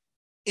to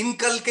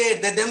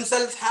inculcate, they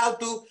themselves have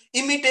to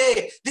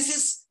imitate. This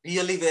is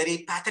really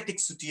very pathetic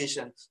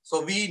situation.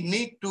 So we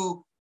need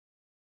to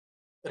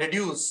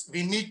reduce,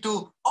 we need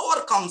to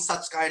overcome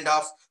such kind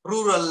of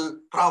rural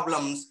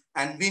problems,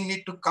 and we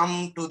need to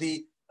come to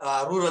the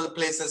rural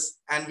places,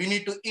 and we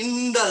need to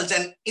indulge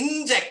and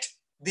inject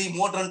the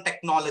modern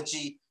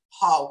technology,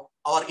 how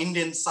our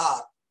Indians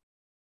are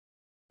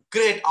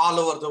great all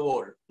over the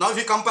world. Now, if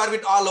you compare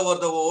with all over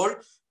the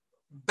world,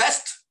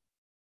 best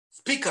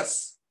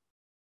speakers,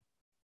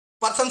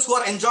 persons who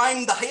are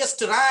enjoying the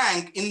highest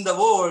rank in the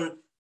world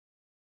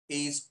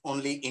is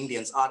only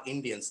Indians, are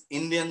Indians.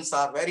 Indians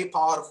are very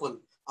powerful.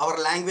 Our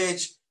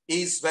language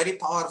is very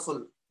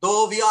powerful.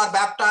 Though we are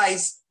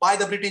baptized by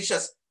the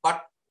Britishers,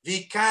 but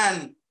we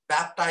can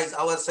baptize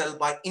ourselves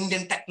by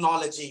Indian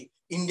technology.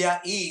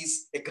 India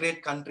is a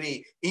great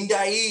country.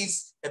 India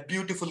is a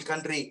beautiful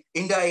country.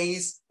 India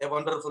is a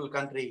wonderful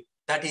country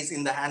that is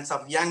in the hands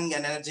of young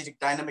and energetic,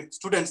 dynamic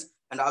students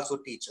and also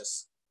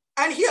teachers.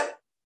 And here,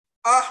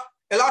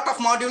 a lot of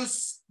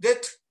modules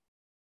that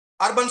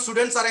urban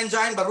students are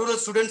enjoying, but rural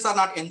students are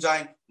not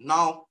enjoying.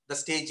 Now the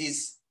stage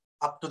is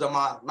up to the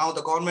mark. Now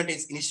the government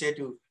is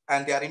initiative,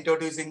 and they are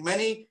introducing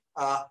many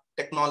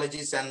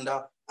technologies and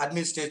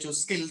administrative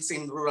skills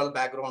in rural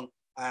background,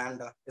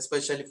 and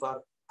especially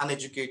for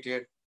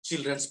uneducated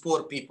children,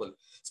 poor people.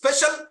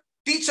 Special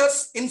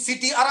teachers in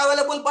city are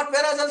available, but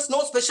whereas else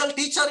no special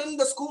teacher in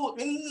the school,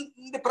 in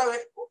the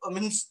private,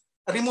 means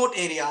remote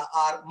area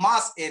or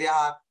mass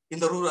area in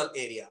the rural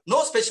area.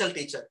 No special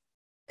teacher.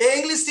 An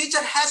English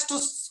teacher has to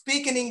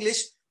speak in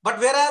English, but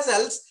whereas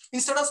else,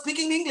 instead of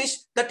speaking English,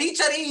 the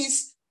teacher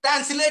is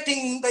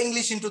translating the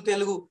English into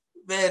Telugu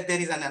where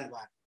there is an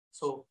environment.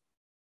 So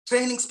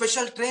training,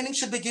 special training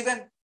should be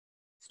given.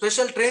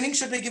 Special training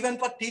should be given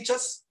for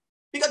teachers,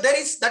 because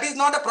that is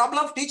not a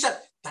problem of teacher.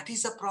 That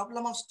is a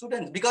problem of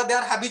students, because they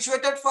are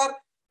habituated for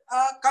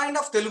a kind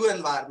of Telugu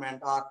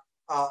environment or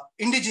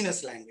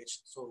indigenous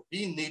language. So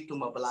we need to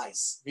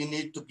mobilize. We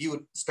need to give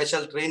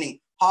special training.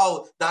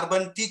 How the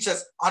urban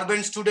teachers,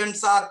 urban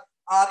students are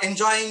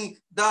enjoying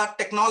the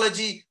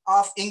technology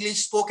of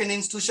English spoken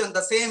institution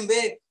the same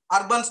way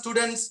urban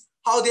students,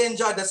 how they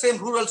enjoy, the same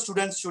rural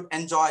students should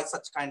enjoy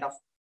such kind of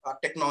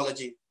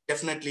technology.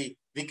 Definitely,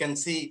 we can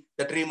see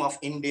the dream of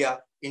India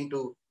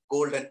into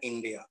golden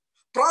India.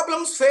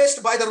 Problems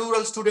faced by the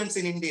rural students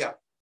in India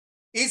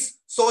is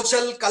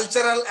social,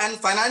 cultural, and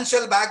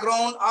financial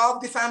background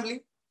of the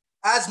family.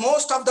 As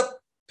most of the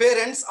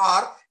parents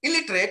are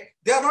illiterate,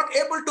 they are not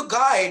able to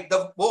guide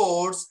the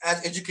boards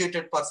as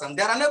educated person.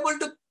 They are unable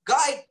to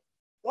guide.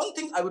 One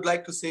thing I would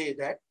like to say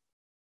that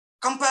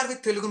compare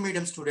with Telugu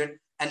medium student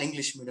and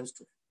English medium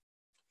student.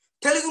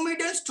 Telugu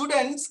medium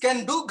students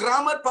can do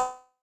grammar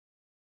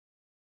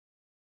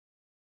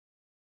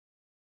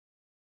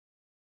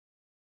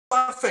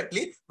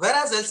perfectly,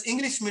 whereas else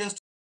English medium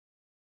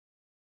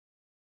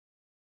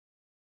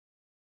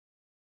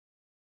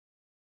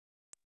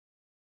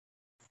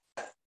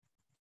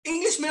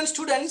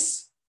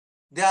students,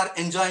 they are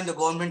enjoying the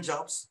government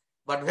jobs,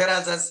 but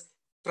whereas as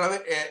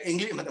private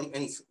English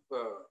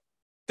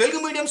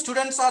Telugu medium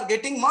students are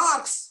getting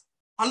marks,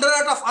 100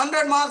 out of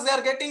 100 marks they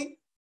are getting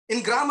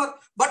in grammar,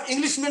 but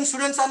English medium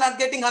students are not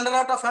getting 100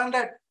 out of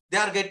 100. they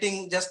are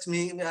getting just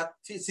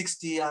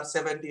 60 or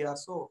 70 or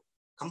so.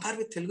 Compare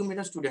with Telugu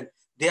medium student.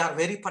 They are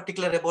very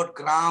particular about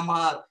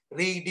grammar,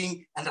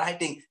 reading and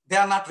writing. They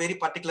are not very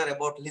particular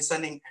about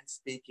listening and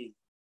speaking.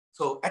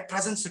 So at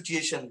present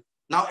situation,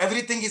 now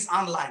everything is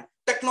online.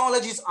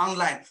 Technology is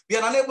online. We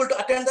are unable to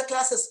attend the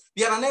classes.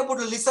 We are unable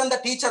to listen to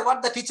the teacher,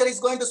 what the teacher is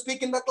going to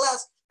speak in the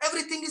class.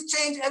 Everything is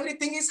changed.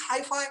 Everything is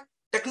hi-fi.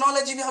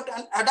 Technology, we have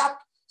to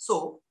adapt.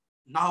 So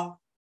now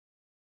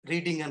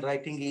reading and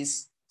writing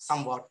is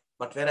somewhat,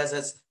 but whereas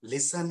as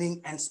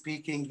listening and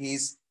speaking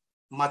is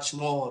much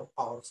more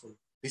powerful.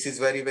 This is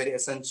very, very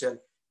essential.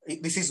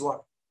 This is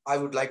what I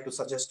would like to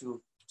suggest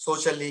to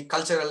socially,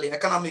 culturally,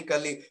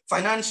 economically,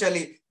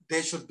 financially,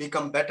 they should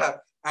become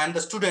better and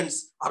the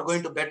students are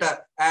going to better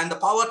and the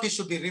poverty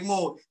should be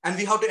removed and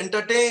we have to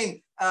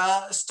entertain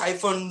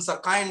stipends or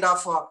kind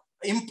of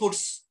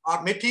inputs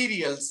or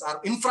materials or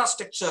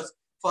infrastructures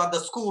for the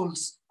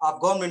schools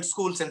of government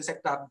schools and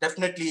sector.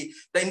 Definitely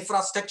the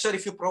infrastructure,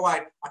 if you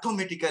provide,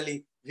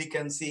 automatically we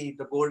can see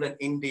the golden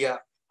India,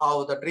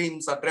 how the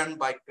dreams are dreamt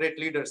by great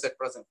leaders at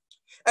present.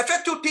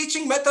 Effective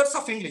teaching methods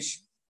of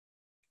English.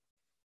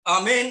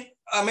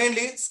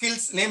 Mainly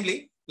skills,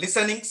 namely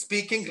listening,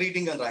 speaking,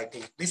 reading, and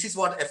writing. This is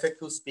what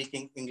effective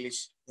speaking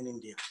English in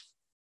India.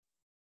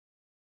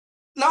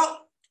 Now,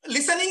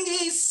 listening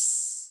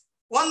is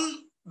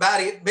one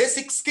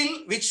basic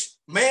skill which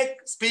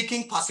make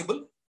speaking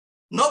possible.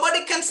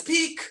 Nobody can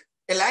speak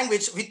a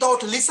language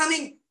without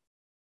listening.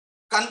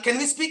 Can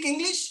we speak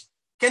English?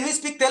 Can we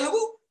speak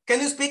Telugu?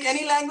 Can you speak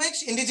any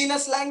language,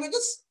 indigenous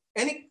languages?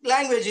 Any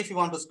language if you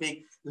want to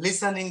speak,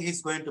 listening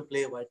is going to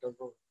play a vital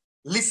role.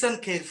 Listen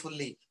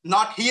carefully,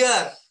 not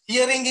hear.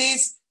 Hearing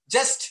is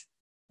just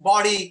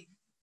body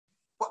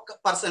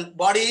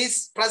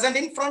is present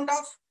in front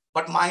of,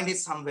 but mind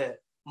is somewhere.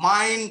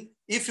 Mind,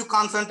 if you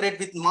concentrate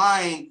with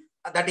mind,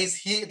 that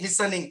is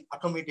listening,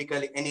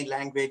 automatically any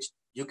language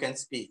you can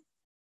speak.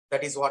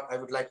 That is what I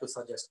would like to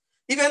suggest.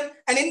 Even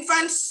an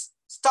infant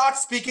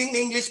starts speaking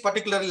English,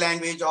 particular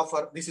language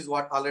offer. This is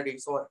what already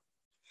so.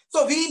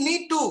 So we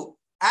need to,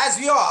 as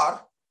we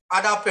are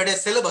adopted a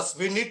syllabus,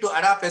 we need to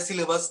adapt a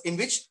syllabus in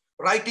which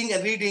writing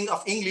and reading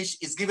of English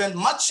is given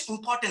much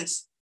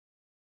importance.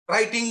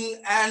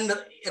 Writing and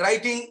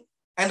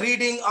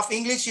reading of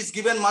English is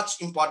given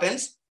much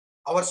importance.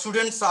 Our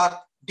students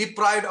are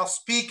deprived of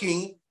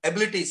speaking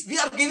abilities. We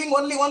are giving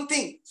only one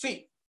thing.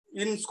 See,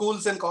 in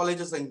schools and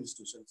colleges and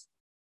institutions,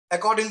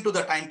 according to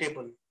the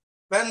timetable,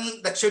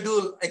 when the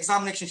schedule,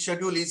 examination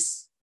schedule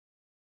is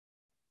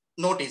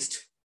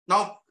noticed.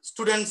 Now,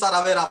 students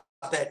are aware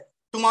of that.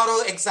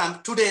 Tomorrow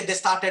exam, today they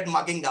started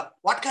mugging up.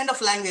 What kind of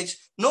language?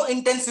 No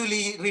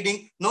intensively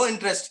reading, no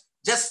interest.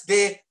 Just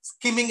they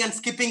skimming and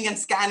skipping and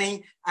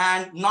scanning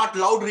and not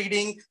loud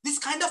reading. This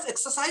kind of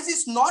exercise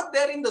is not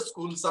there in the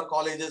schools or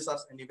colleges or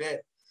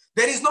anywhere.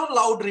 There is no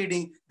loud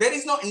reading. There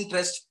is no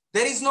interest.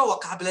 There is no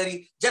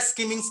vocabulary. Just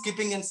skimming,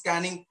 skipping and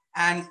scanning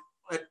and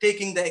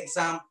taking the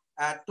exam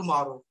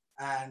tomorrow.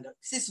 And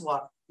this is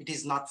what it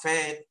is not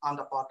fair on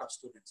the part of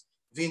students.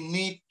 We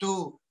need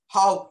to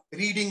how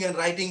reading and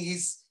writing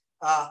is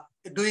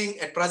doing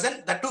at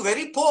present, that too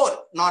very poor,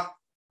 not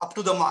up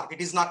to the mark.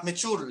 It is not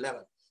mature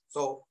level.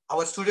 So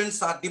our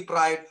students are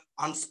deprived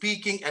on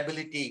speaking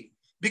ability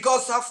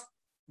because of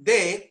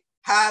they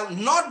have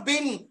not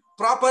been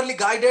properly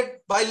guided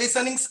by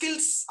listening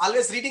skills.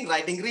 Always reading,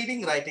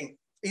 writing.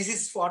 This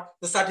is for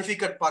the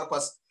certificate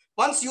purpose.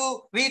 Once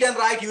you read and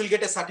write, you will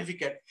get a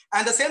certificate.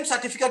 And the same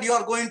certificate you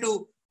are going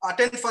to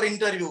attend for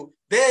interview.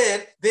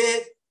 There,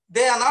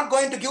 they are not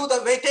going to give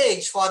the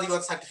weightage for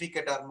your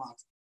certificate or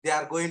marks. They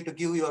are going to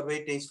give your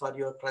weightage for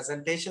your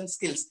presentation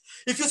skills.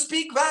 If you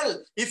speak well,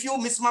 if you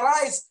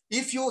mesmerize,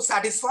 if you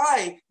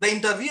satisfy the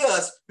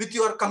interviewers with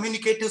your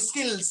communicative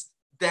skills,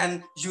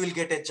 then you will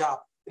get a job.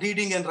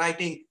 Reading and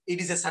writing,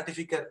 it is a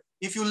certificate.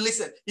 If you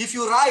listen, if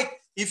you write,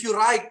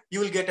 you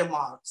will get a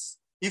marks.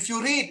 If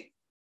you read,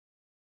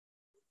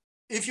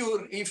 if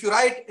you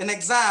write an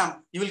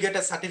exam, you will get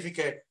a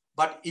certificate.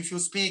 But if you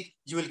speak,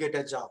 you will get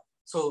a job.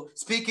 So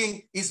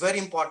speaking is very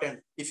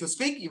important. If you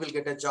speak, you will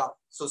get a job.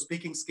 So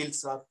speaking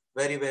skills are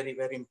very, very,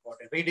 very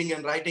important. Reading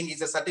and writing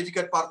is a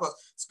certificate purpose.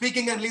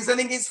 Speaking and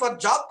listening is for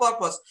job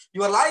purpose.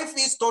 Your life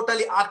is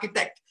totally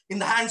architect in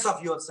the hands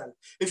of yourself.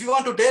 If you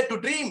want to dare to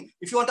dream,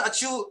 if you want to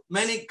achieve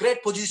many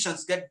great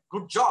positions, get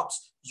good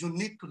jobs, you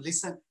need to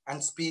listen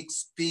and speak.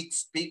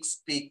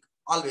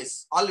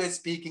 Always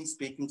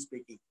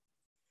speaking.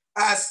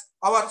 As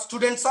our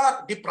students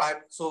are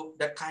deprived, so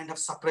that kind of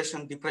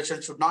suppression,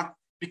 depression should not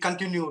be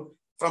continued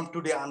from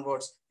today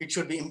onwards. It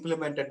should be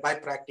implemented by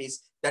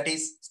practice, that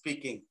is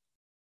speaking.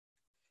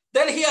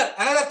 Then here,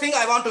 another thing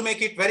I want to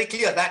make it very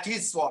clear, that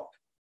is what?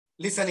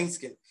 Listening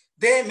skill.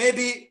 There may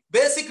be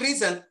basic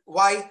reason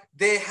why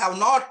they have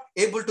not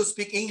able to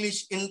speak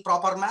English in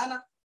proper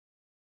manner.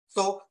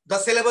 So the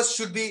syllabus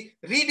should be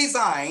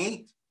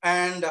redesigned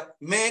and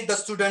make the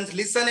students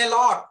listen a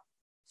lot.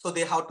 So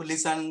they have to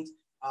listen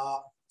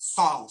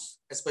songs,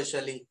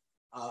 especially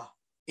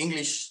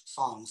English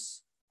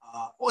songs,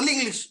 only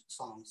English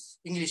songs,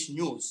 English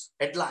news,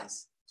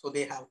 headlines. So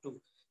they have to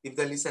If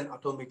they listen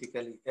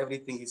automatically,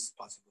 everything is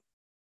possible.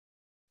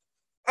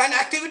 And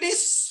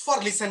activities for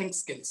listening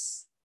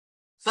skills.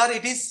 Sir,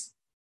 it is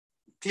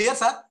clear,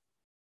 sir?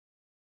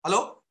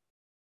 Hello?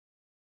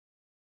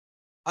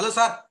 Hello,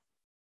 sir?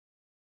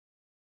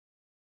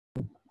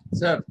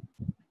 Sir.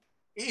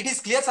 It is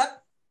clear, sir?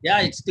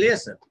 Yeah, it's clear,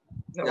 sir.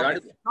 Okay.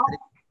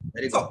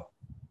 Very good.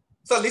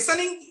 So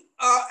listening,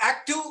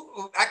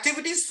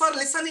 activities for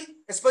listening,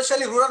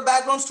 especially rural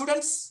background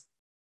students.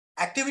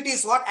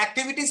 Activities, what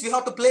activities we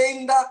have to play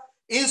in the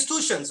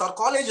institutions or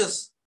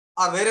colleges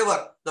or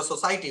wherever the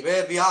society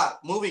where we are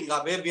moving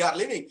or where we are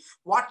living.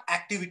 What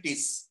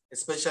activities,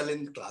 especially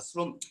in the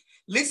classroom.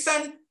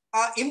 Listen,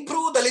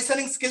 improve the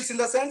listening skills in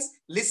the sense,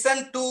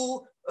 listen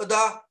to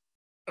the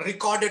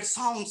recorded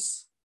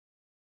sounds.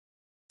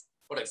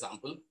 For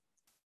example,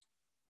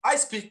 I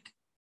speak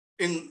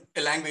in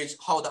a language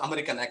how the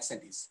American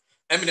accent is.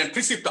 Eminent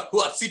preceptor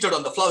who are seated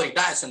on the flowery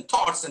dais and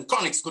thoughts and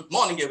chronics. Good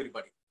morning,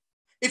 everybody.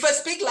 If I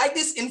speak like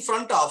this in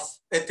front of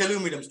a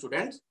Telugu medium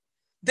student,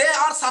 they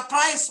are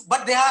surprised,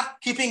 but they are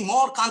keeping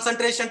more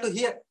concentration to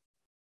hear.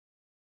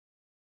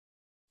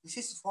 This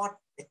is what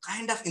a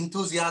kind of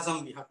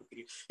enthusiasm we have to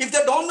create. If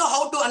they don't know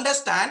how to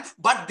understand,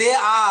 but they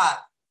are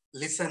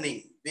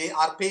listening, they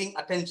are paying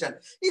attention.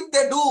 If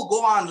they do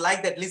go on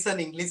like that,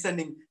 listening,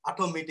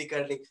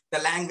 automatically, the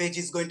language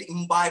is going to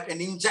imbibe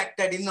and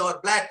injected in our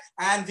blood,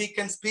 and we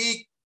can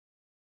speak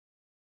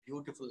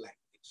beautiful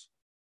language.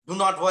 Do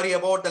not worry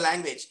about the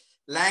language.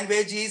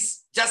 Language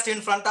is just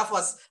in front of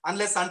us.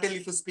 Unless until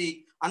if you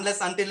speak,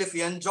 unless until if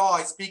you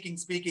enjoy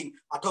speaking,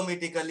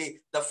 automatically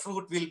the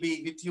fruit will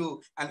be with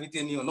you and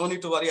within you. No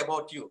need to worry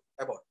about you.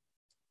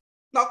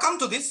 Now come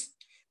to this.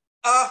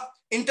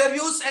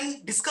 Interviews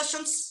and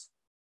discussions.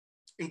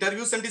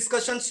 Interviews and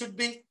discussions should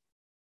be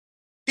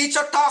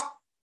teacher talk.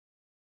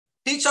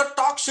 Teacher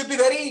talk should be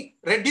very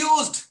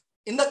reduced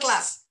in the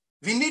class.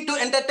 We need to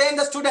entertain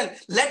the student.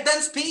 Let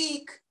them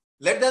speak.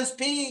 Let them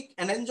speak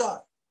and enjoy.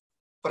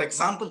 For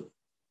example,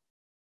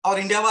 our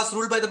India was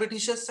ruled by the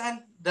Britishers and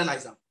the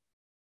Nizam.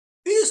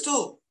 We used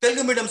to,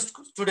 Telugu medium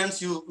students,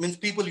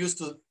 people used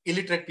to,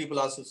 illiterate people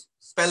also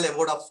spell a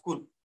word of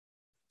school.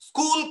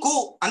 School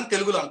ku and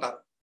Telugu antar.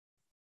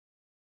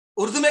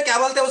 Urdu mein kya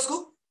bolte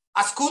usko?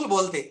 A school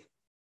bolte.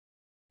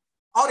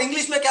 Or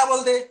English mein kya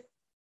bolte?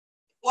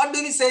 What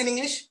do we say in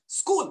English?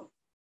 School.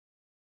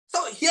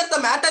 So here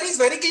the matter is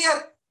very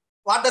clear.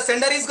 What the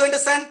sender is going to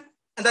send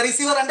and the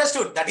receiver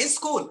understood. That is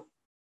school.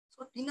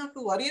 So you not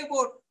to worry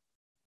about.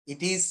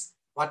 It is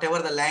whatever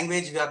the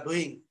language we are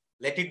doing.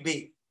 Let it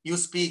be. You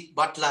speak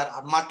butler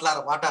or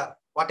matlar,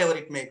 whatever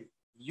it may be.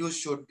 You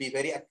should be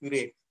very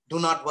accurate. Do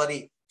not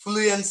worry.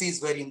 Fluency is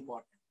very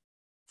important.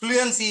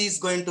 Fluency is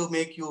going to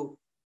make you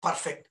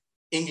perfect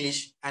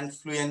English, and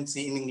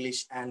fluency in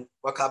English and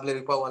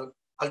vocabulary power.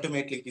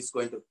 Ultimately, it is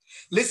going to.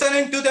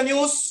 Listening to the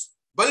news,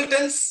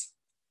 bulletins,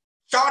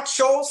 chart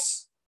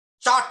shows,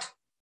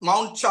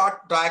 mount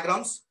chart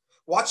diagrams,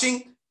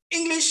 watching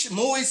English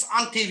movies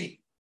on TV.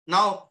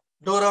 Now,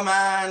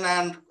 Doraemon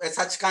and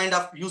such kind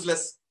of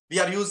useless. We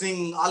are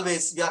using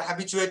always, we are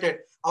habituated.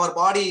 Our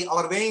body,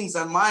 our veins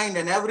and mind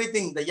and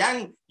everything. The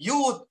young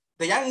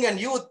and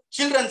youth,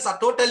 children are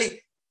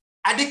totally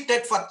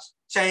addicted for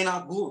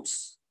China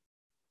goods.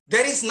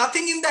 There is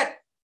nothing in that.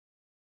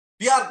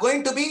 We are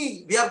going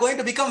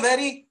to become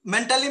very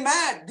mentally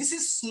mad. This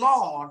is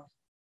not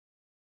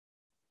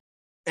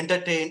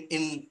entertained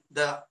in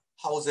the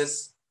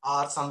houses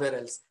or somewhere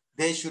else.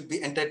 They should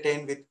be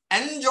entertained with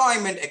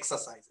enjoyment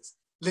exercises,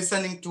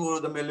 listening to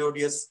the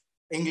melodious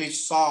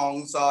English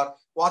songs or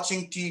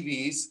watching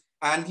TVs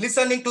and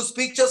listening to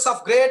speeches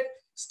of great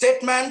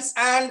statesmen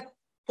and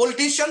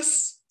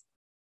politicians,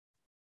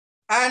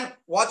 and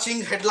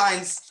watching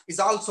headlines is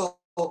also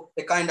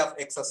a kind of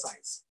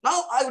exercise.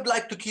 Now, I would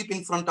like to keep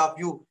in front of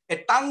you a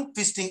tongue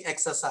twisting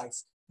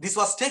exercise. This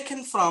was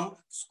taken from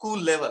school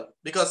level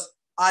because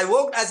I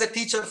worked as a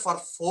teacher for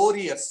 4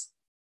 years.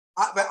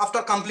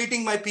 After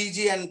completing my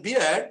PG and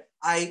B.Ed,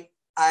 I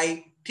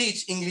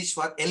teach English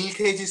for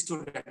LKG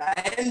students.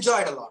 I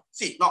enjoyed a lot.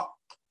 See, now,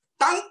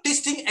 tongue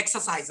twisting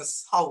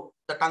exercises, how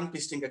the tongue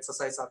twisting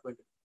exercises are going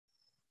to be.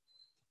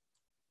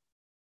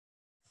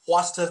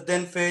 Faster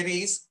than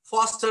fairies,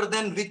 faster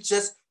than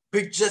witches,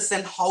 bridges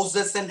and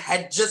houses and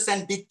hedges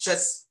and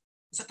ditches.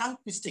 It's a tongue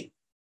twisting.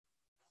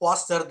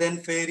 Faster than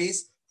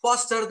fairies,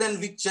 faster than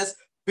witches,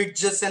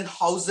 bridges and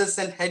houses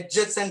and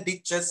hedges and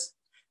ditches,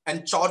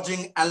 and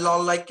charging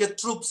along like a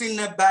troops in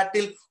a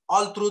battle,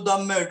 all through the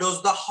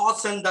meadows, the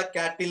horse and the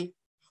cattle,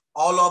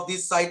 all of the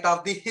sight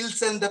of the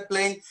hills and the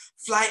plain,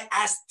 fly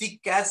as thick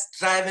as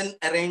driven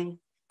rain,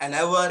 and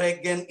ever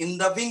again in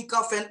the wink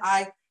of an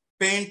eye,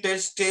 painted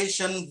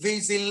station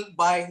whistle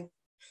by.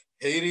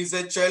 Here is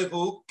a child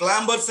who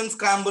clambers and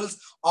scrambles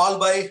all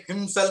by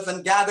himself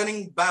and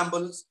gathering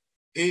bambles.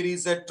 Here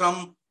is a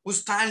drum who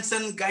stands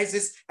and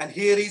guises, and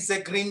here is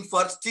a green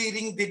for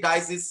steering the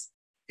dices.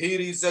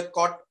 Here is a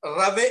cot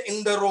rave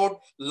in the road,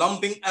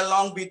 lumping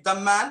along with the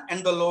man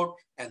and the load.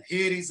 And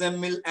here is a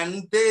mill,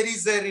 and there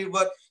is a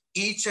river,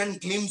 each and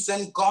glimpse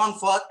and gone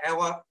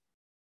forever.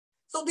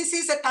 So this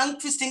is a tongue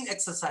twisting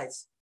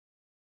exercise.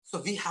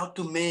 So we have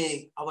to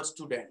make our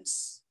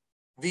students,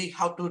 we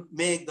have to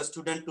make the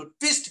student to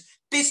twist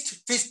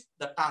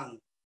the tongue.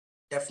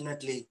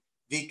 Definitely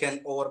we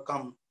can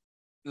overcome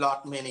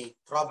many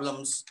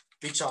problems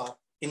which are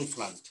in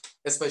front,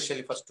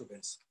 especially for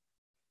students.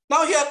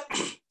 Now here,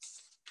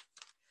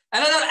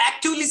 another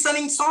active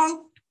listening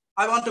song.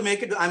 I want to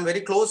make it, I'm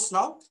very close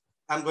now.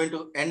 I'm going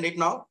to end it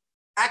now.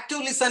 Active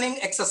listening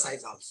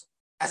exercise also.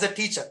 As a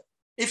teacher,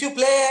 if you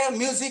play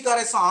music or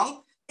a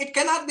song, it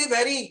cannot be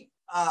very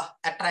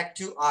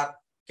attractive or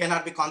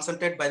cannot be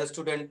concentrated by the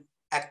student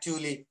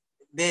actively.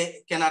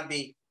 They cannot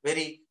be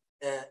very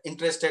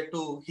interested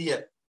to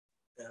hear,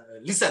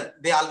 listen,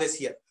 they always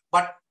hear.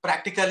 But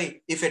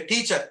practically, if a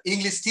teacher,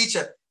 English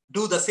teacher,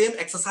 do the same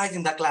exercise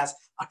in the class,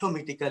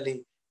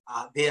 automatically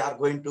they are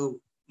going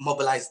to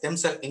mobilize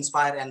themselves,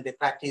 inspire, and they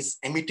practice,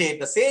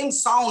 imitate the same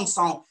sound,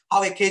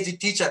 how a KG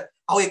teacher,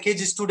 how a KG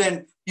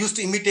student used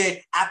to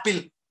imitate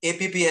apple,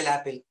 APPL,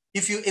 apple.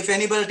 If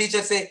anybody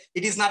teacher say,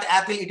 it is not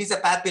apple, it is a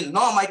papil.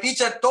 No, my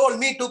teacher told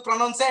me to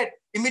pronounce it,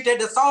 imitate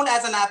the sound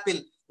as an apple.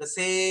 The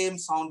same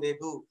sound they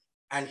do.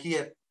 And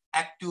here,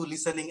 active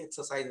listening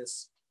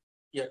exercises.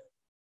 Here,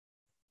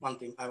 one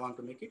thing I want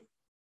to make it.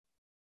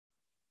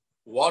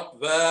 What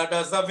way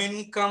does the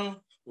wind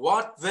come?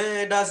 What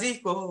way does he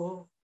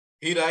go?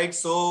 He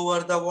rides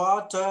over the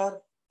water,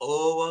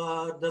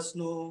 over the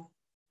snow.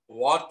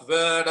 What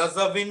way does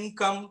the wind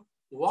come?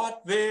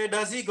 What way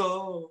does he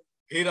go?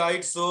 He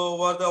rides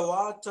over the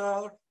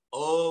water,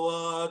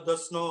 over the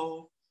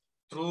snow.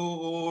 Through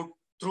wood,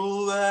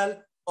 through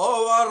well,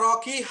 over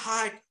rocky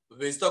height,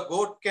 which the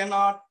goat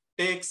cannot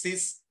take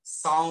his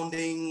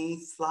sounding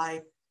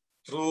flight.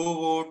 Through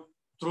wood,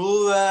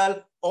 through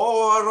well,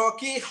 over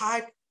rocky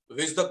height,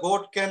 which the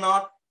goat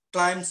cannot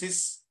climb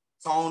his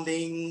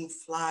sounding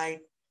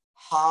flight.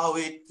 How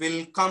it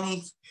will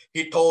come,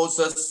 he tells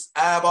us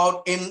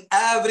about in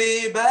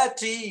every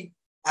battery.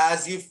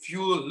 As if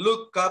you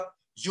look up,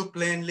 you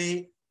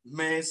plainly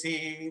may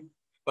see.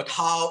 But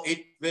how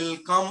it will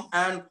come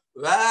and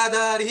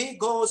whether he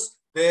goes,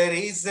 there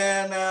is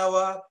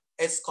never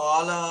a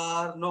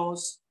scholar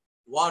knows.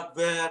 What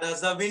way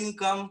does the wind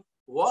come?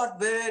 What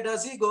way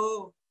does he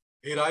go?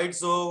 He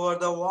rides over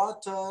the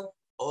water,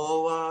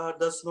 over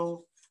the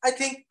snow. I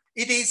think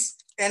it is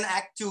an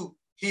active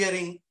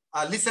hearing,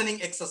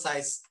 listening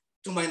exercise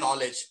to my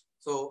knowledge.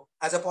 So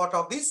as a part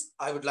of this,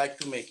 I would like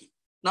to make it.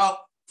 Now,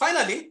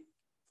 finally,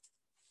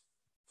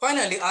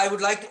 I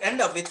would like to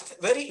end up with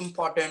very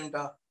important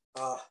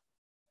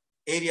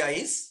area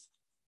is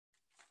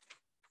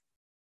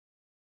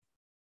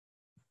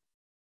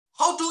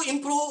how to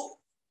improve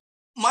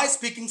my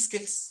speaking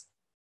skills.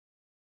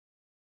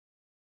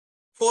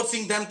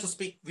 Forcing them to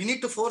speak. We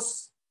need to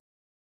force.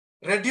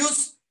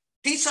 Reduce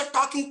teacher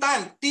talking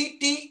time.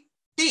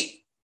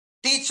 TTT.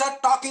 Teacher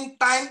talking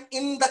time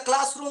in the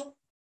classroom.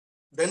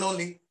 Then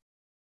only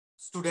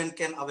student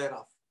can aware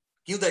of.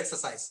 Give the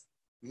exercise.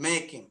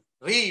 Make him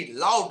read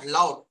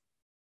loud.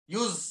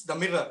 Use the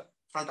mirror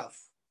front of.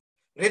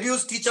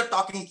 Reduce teacher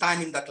talking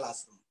time in the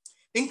classroom.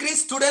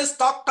 Increase students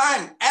talk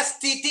time.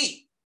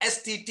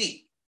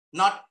 STT.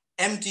 Not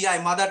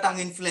MTI, mother tongue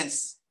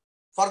influence.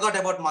 Forgot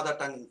about mother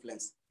tongue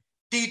influence.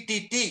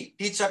 TTT,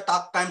 teacher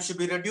talk time should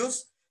be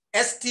reduced.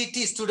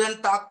 STT,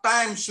 student talk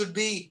time should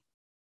be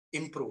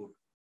improved.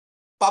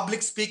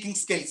 Public speaking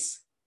skills.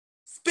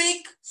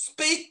 Speak.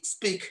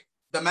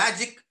 The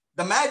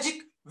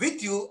magic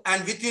with you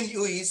and within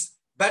you is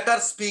better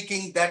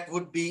speaking. That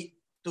would be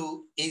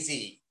too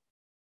easy.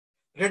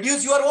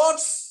 Reduce your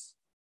words.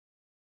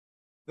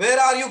 Where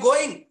are you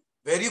going?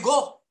 Where you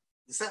go?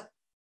 This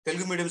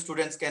Telugu medium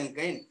students can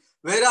gain.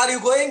 Where are you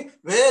going?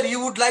 Where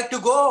you would like to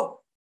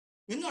go?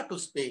 You not to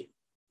speak.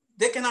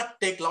 They cannot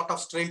take a lot of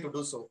strain to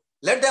do so.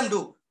 Let them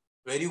do.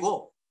 Where you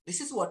go? This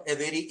is what a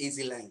very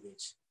easy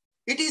language.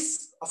 It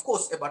is, of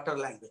course, a butler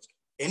language.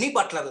 Any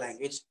butler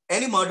language,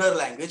 any murder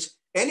language,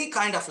 any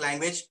kind of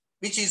language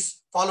which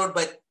is followed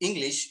by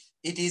English,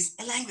 it is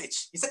a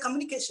language. It's a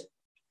communication.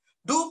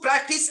 Do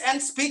practice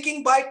and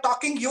speaking by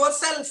talking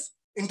yourself.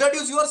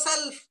 Introduce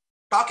yourself.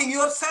 Talking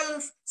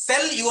yourself.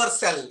 Sell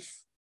yourself.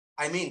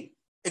 I mean,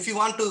 if you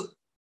want to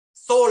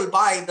sold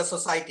by the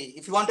society,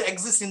 if you want to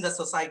exist in the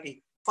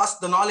society,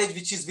 first the knowledge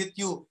which is with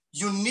you,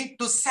 you need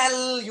to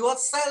sell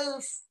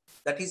yourself.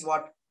 That is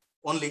what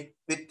only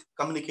with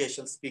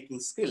communication speaking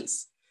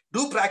skills.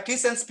 Do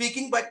practice and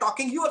speaking by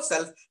talking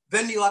yourself.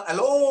 When you are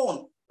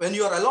alone,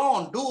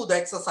 do the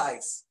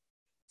exercise.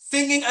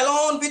 Singing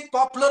alone with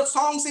popular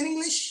songs in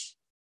English.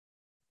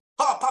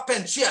 Hop up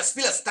and cheers,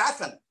 Phyllis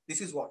Staffen.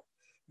 This is what.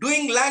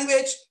 Doing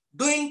language,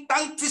 doing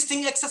tongue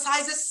twisting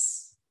exercises.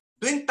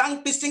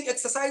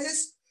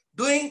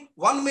 Doing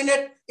 1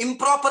 minute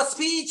improper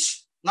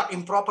speech, not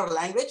improper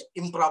language,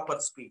 improper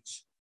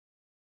speech.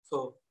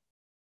 So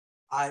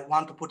I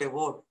want to put a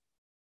word,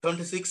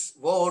 26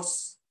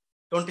 words,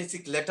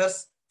 26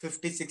 letters,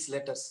 56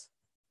 letters.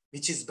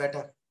 Which is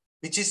better?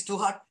 Which is too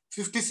hard?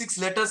 56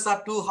 letters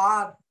are too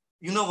hard.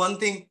 You know one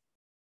thing,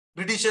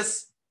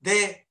 Britishers,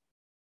 they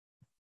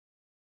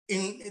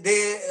they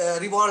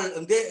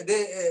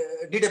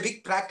did a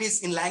big practice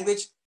in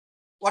language.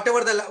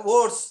 Whatever the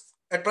words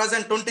at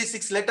present,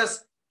 26 letters,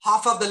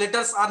 half of the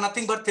letters are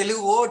nothing but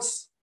Telugu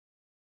words.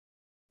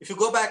 If you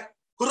go back,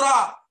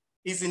 hurrah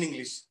is in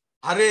English,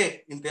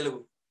 hare in Telugu,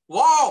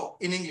 wow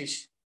in English,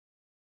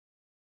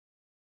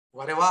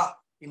 vareva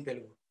in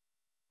Telugu,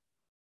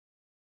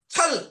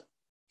 chal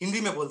Hindi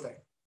में बोलता है,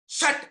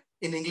 shut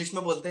in English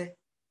में बोलते हैं.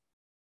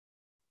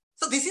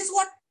 So this is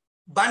what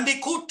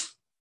bandicoot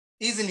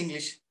is in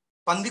English,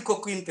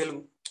 pandikokku in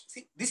Telugu.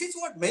 See, this is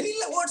what many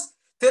words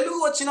Telugu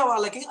వచ్చిన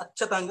వాళ్ళకి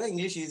అచ్చతంగా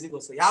English ఈజీగా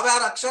వస్తుంది.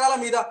 56 అక్షరాల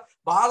మీద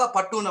బాగా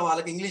పట్టు ఉన్న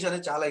వాళ్ళకి ఇంగ్లీష్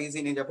అనేది చాలా ఈజీ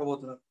నేను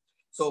చెప్పబోతున్నాను.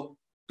 So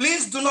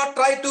please do not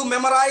try to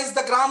memorise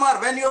the grammar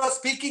when you are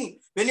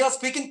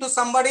speaking to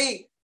somebody.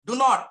 Do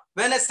not,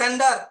 when a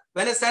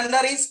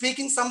sender is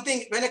speaking something,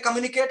 when a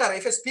communicator,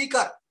 if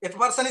a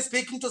person is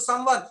speaking to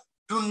someone,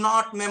 do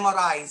not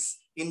memorize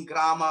in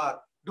grammar.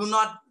 Do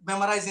not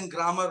memorize in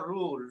grammar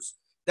rules.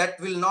 That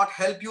will not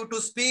help you to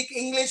speak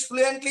English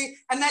fluently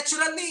and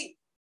naturally.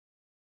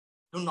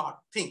 Do not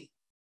think.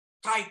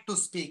 Try to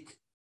speak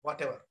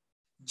whatever.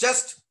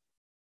 Just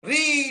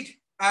read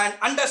and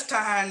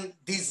understand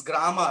this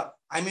grammar.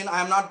 I mean,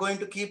 I am not going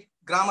to keep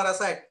grammar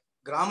aside.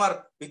 Grammar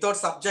without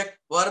subject,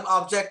 verb,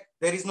 object,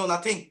 there is no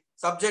nothing.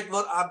 Subject,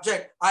 verb,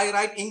 object. I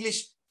write English.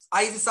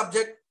 I is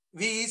subject.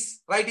 We is,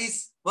 write is,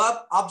 verb,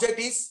 object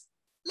is,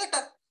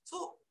 letter. So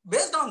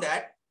based on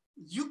that,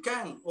 you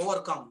can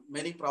overcome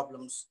many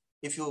problems.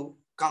 If you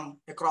come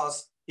across,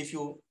 if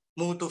you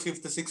move to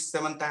 5th, 6th,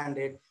 7th and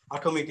 8th,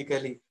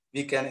 automatically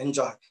we can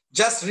enjoy.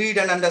 Just read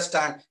and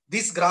understand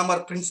these grammar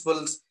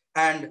principles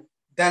and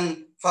then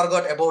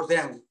forget about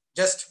them.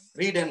 Just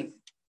read and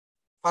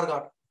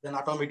forgot, then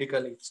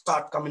automatically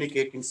start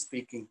communicating,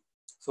 speaking.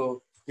 So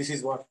this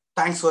is what.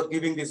 Thanks for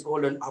giving this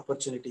golden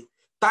opportunity.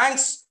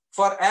 Thanks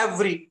for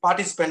every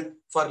participant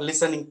for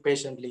listening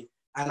patiently.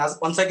 And as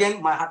once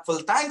again, my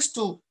heartfelt thanks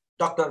to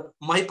Dr.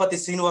 Mahipati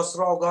Srinivas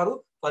Rao Garu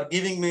for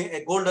giving me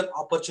a golden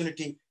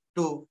opportunity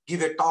to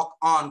give a talk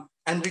on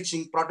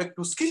enriching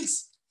productive skills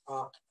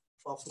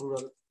of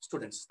rural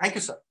students. Thank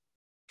you, sir.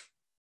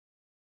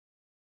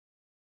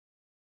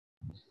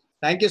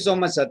 Thank you so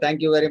much, sir.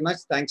 Thank you very much.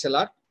 Thanks a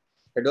lot.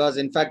 It was,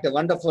 in fact, a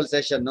wonderful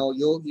session. No,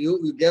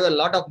 you gave a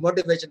lot of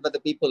motivation for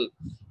the people,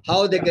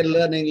 how they can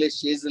learn English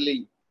easily,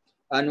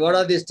 and what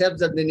are the steps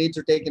that they need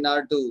to take in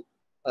order to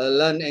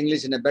learn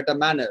English in a better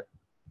manner.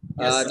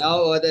 Yes, now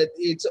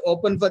it's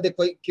open for the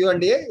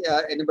Q&A.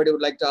 Anybody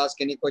would like to ask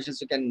any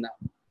questions, you can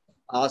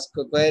ask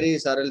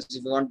queries, or else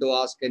if you want to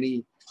ask any,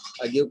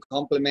 give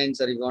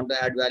compliments, or if you want to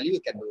add value,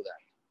 you can do that.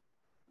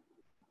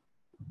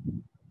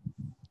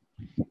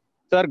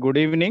 Sir, good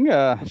evening.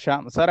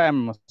 Shyam, sir, I'm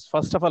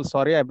first of all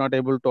sorry I'm not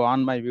able to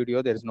on my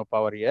video. There is no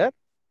power here.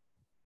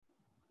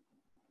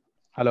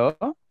 Hello.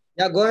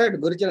 Yeah, go ahead,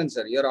 Gurucharan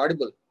sir. You're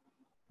audible.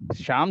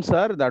 Shyam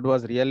sir, that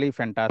was really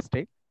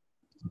fantastic.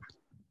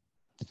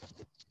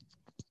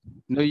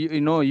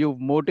 You've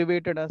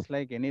motivated us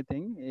like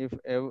anything. If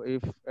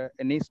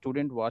any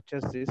student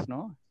watches this,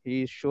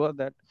 he is sure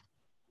that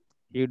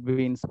he'd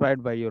be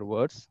inspired by your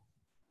words.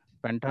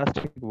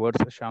 Fantastic words,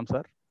 Shyam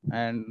sir.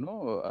 And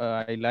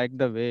I like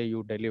the way you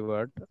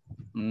delivered.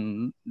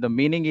 The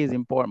meaning is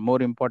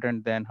more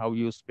important than how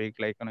you speak.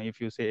 Like,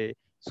 if you say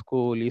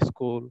school is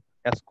school,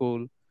 a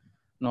school,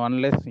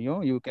 unless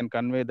you can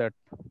convey that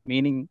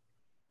meaning,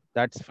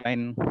 that's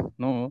fine.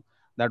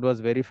 That was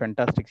very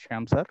fantastic,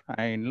 Shyam sir.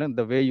 And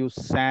the way you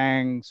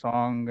sang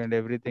song and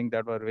everything,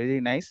 that was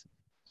very nice.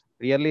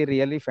 Really,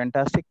 really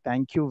fantastic.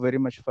 Thank you very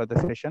much for the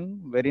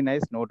session. Very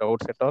nice, no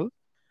doubts at all.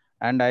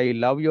 And I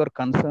love your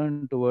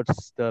concern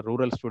towards the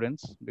rural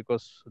students,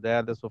 because they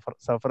are the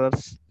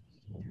sufferers.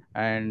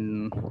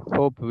 And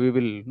hope we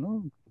will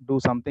do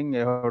something.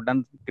 You have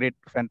done great,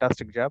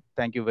 fantastic job.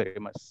 Thank you very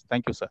much.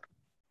 Thank you, sir.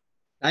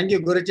 Thank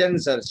you, Gurucharan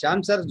sir.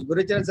 Shyam sir,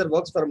 Gurucharan sir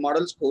works for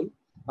model school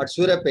at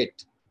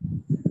Surapet.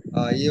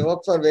 He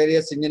worked for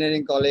various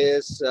engineering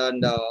colleges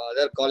and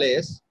other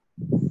colleges.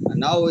 And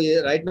now,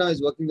 right now,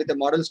 he's working with a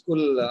model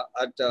school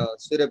at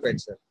Surapet,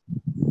 sir.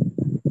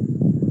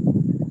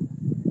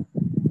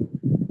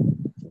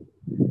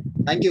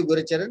 Thank you,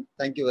 Gurucharan.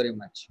 Thank you very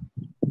much.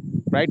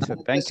 Right, sir.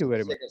 Thank you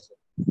very much. Sir.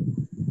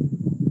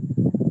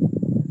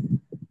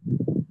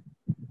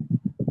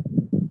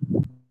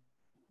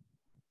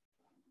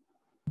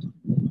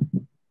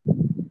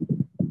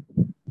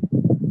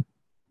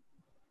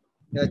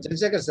 Yeah,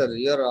 Chandrasekhar sir,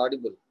 you are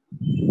audible.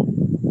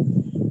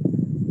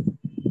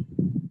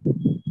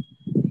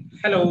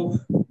 Hello.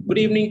 Good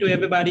evening to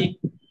everybody.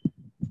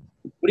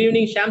 Good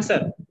evening, Shyam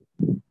sir.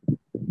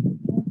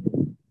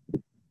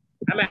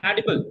 Am I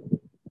audible?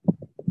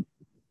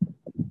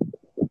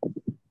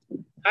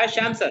 Hi,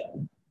 Shyam sir.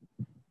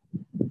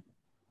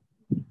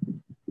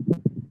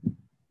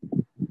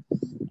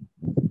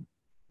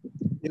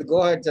 You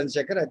go ahead,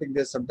 Chandrasekhar. I think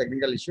there's some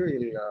technical issue.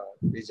 He'll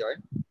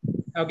rejoin.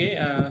 Okay.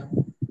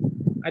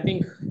 I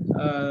think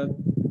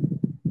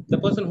the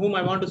person whom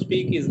I want to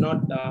speak is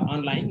not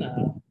online.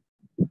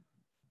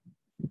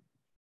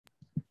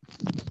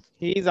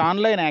 He is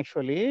online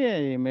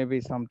actually.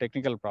 Maybe some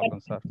technical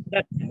problems, sir.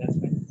 That's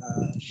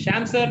fine.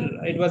 Sham sir,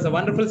 it was a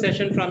wonderful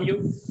session from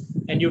you,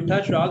 and you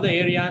touched all the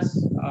areas.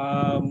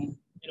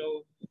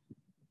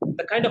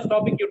 The kind of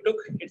topic you took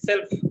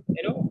itself,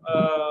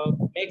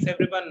 makes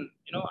everyone,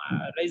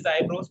 raise the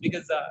eyebrows,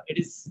 because it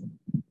is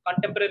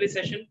contemporary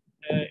session.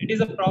 It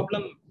is a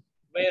problem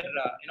where,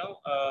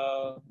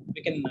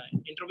 we can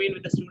intervene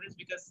with the students,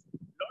 because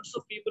lots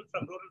of people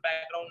from rural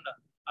background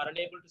are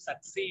unable to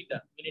succeed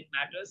when it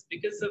matters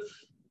because of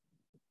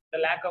the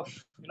lack of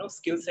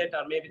skill set,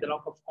 or maybe the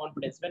lack of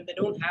confidence. When they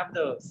don't have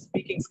the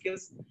speaking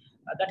skills,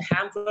 that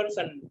hampers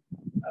and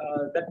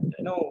that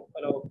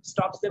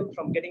stops them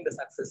from getting the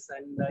success.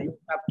 And you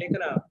have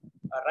taken a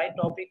right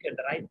topic at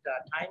the right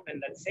time,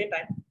 and at the same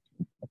time,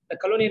 the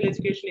colonial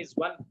education is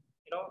one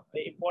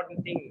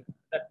important thing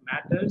that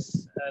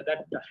matters,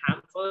 that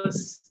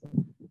hampers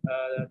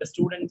the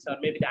students, or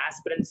maybe the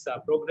aspirants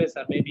progress,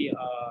 or maybe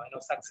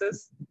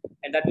success.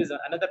 And that is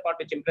another part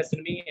which impressed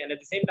me. And at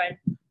the same time,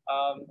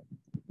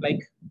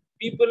 like,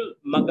 people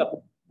mug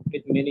up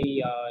with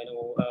many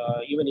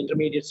even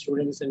intermediate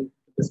students, and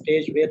the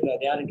stage where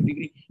they are into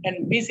degree,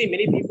 and we see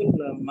many people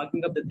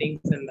mugging up the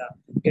things, and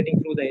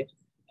getting through the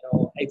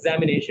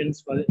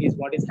examinations is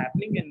what is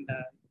happening. And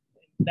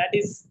that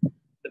is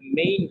the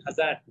main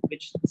hazard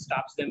which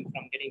stops them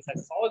from getting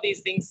success. All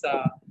these things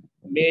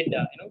made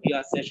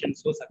your session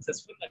so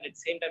successful. And at the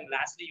same time,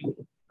 lastly,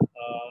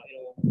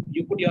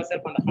 you put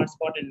yourself on the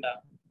hotspot, and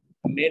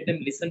made them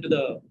listen to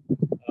the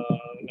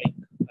like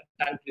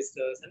tongue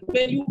twisters. And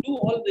when you do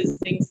all these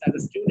things as a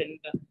student,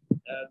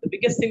 the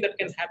biggest thing that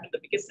can happen, the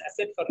biggest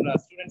asset for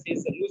students,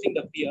 is losing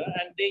the fear.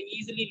 And they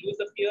easily lose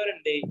the fear, and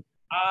they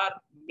are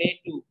made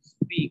to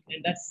speak.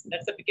 And that's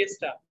the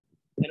biggest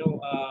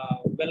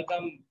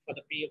welcome for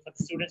the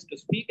students to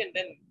speak. And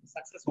then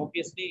success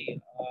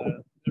obviously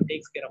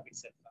takes care of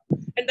itself.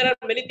 And there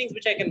are many things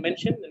which I can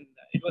mention. And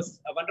it was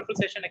a wonderful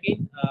session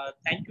again.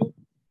 Thank you.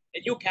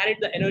 You carried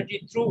the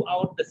energy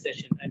throughout the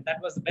session, and that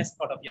was the best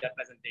part of your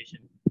presentation.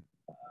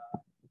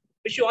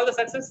 Wish you all the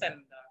success, and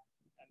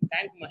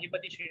thank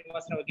Mahipati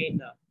Srinivasrao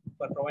again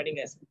for providing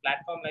a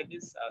platform like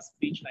this, a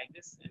speech like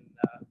this, and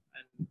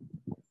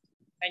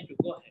thank you.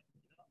 Go ahead.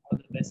 All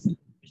the best,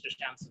 Mr.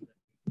 Shamsundar.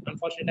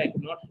 Unfortunately, I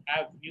could not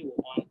have you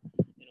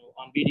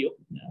on video.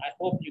 I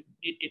hope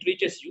it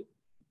reaches you.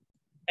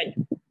 Thank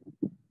you.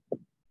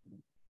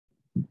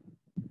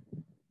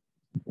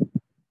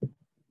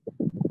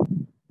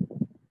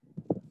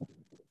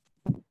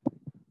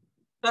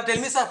 Sir,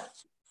 tell me, sir.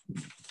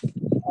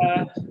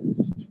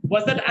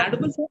 Was that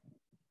audible, sir?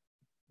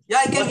 Yeah,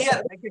 I can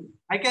hear.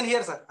 I can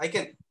hear, sir. I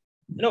can.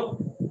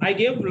 No, I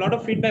gave a lot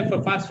of feedback for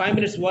past 5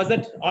 minutes. Was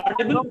that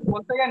audible? No,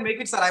 once again,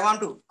 make it, sir. I want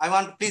to.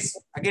 Please,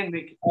 again,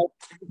 make it.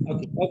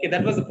 Okay,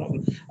 that was the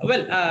problem.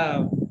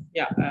 Well,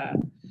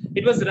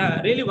 it was a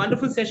really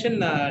wonderful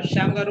session,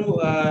 Shyam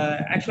Garu.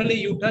 Actually,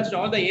 you touched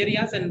all the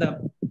areas, and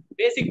the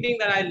basic thing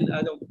that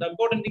the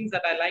important things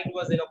that I liked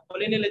was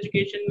colonial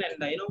education,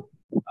 and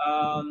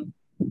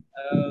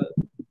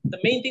the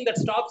main thing that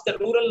stops the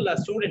rural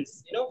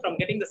students, from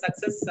getting the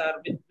success,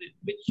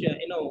 which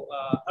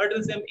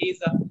hurdles them, is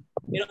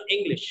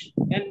English.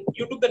 And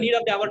you took the need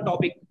of our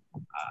topic.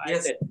 Yes. I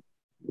said,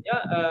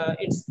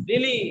 it's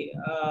really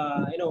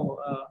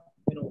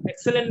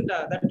excellent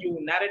that you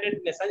narrated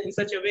in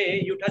such a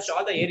way. You touched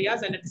all the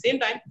areas, and at the same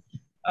time,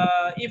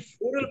 if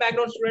rural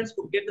background students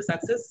could get the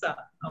success,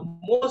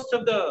 most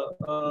of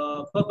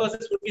the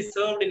purposes would be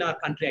served in our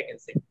country, I can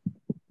say.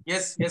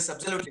 Yes,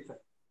 absolutely, sir.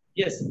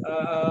 Yes,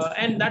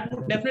 and that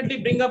would definitely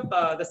bring up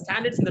the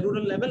standards in the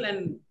rural level,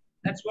 and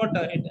that's what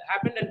it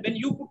happened. And when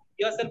you put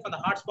yourself on the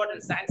hotspot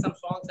and sang some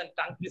songs and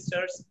tongue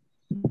twisters,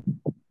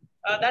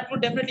 that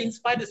would definitely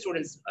inspire the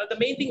students. The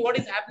main thing what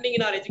is happening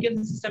in our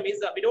education system is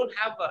we don't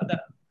have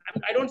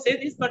I don't say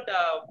this, but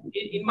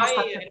in my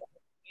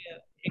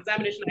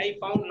examination, I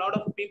found a lot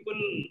of people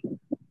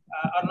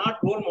are not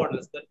role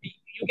models. That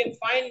you can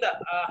find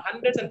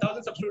hundreds and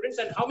thousands of students,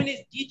 and how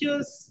many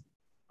teachers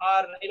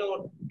are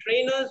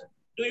trainers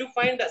do you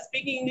find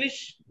speaking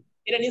English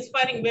in an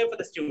inspiring way for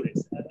the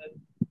students?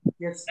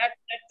 Yes,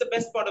 that's the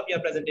best part of your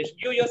presentation.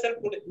 You yourself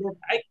could,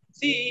 I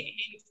see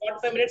in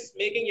 45 minutes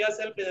making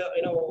yourself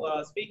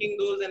speaking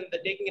those, and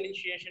taking an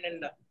initiation,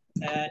 and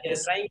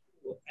trying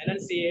to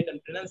enunciate and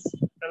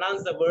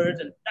pronounce the words,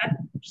 and that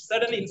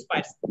certainly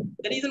inspires.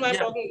 The reason why I'm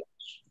talking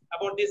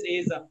about this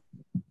is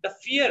the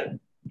fear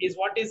is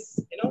what is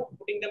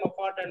putting them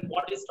apart, and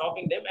what is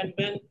stopping them. And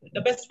when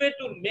the best way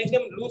to make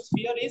them lose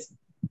fear is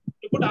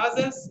to put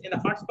ourselves in the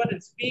hotspot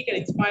and speak and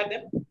inspire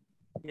them.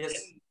 Yes.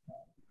 And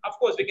of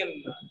course, we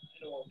can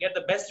get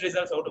the best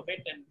results out of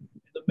it. And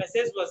the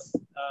message was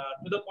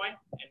to the point,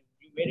 and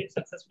you made it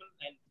successful.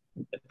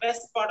 And the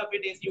best part of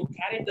it is you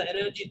carried the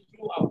energy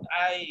throughout.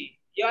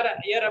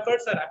 Your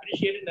efforts are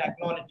appreciated and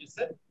acknowledged,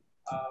 sir.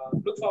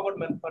 Look forward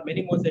for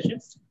many more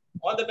sessions.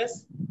 All the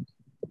best.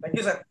 Thank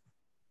you, sir.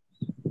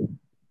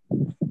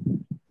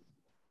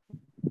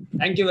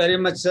 Thank you very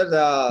much,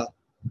 sir.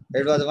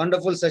 It was a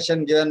wonderful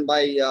session given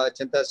by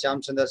Chinta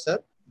Shyamsundar, sir.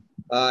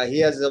 He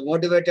has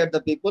motivated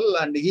the people,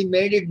 and he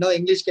made it now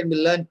English can be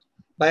learned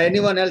by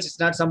anyone else. It's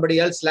not somebody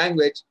else's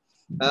language.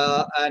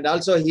 And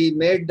also he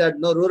made that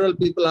rural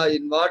people are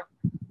in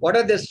what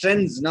are their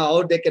strengths now,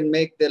 how they can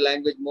make their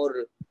language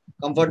more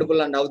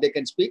comfortable and how they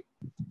can speak.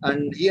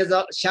 And he has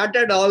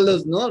shattered all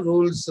those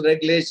rules,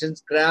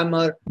 regulations,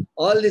 grammar.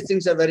 All these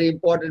things are very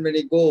important when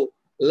you go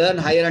learn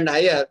higher and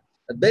higher.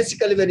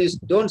 Basically, when you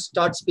don't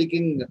start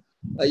speaking,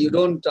 you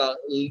don't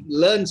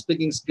learn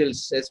speaking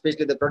skills,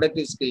 especially the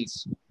productive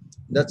skills.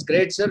 That's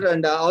great, sir.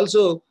 And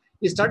also,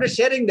 he started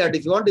sharing that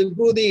if you want to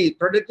improve the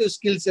productive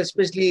skills,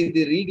 especially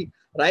the reading,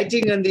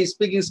 writing, and the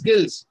speaking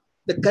skills,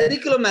 the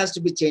curriculum has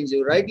to be changed.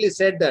 You rightly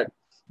said that,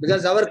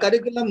 because our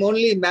curriculum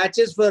only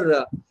matches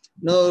for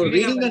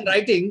reading and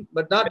writing,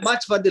 but not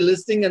much for the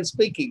listening and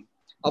speaking.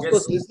 Of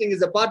course, listening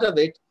is a part of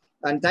it.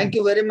 And thank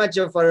you very much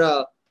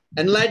for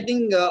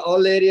enlightening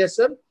all areas,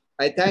 sir.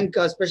 I thank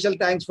special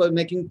thanks for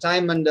making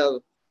time and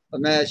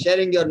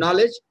sharing your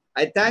knowledge.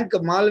 I thank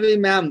Malvi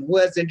ma'am who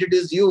has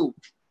introduced you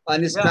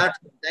on his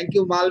platform. Thank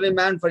you, Malvi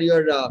ma'am, for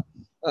your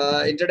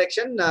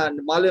introduction.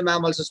 And Malvi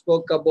ma'am also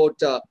spoke about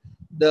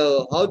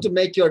the how to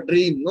make your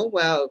dream,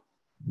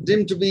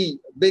 dream to be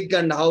big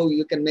and how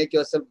you can make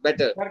yourself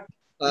better.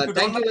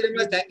 Thank you very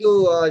much. Thank you,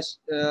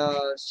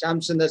 Shyam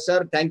Sundar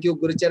sir. Thank you,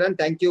 Gurucharan.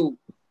 Thank you,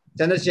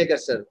 Chandrasekhar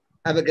sir.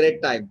 Have a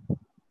great time.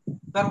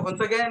 Sir,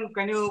 once again,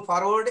 can you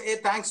forward a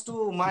thanks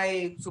to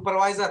my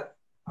supervisor,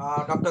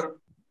 Dr.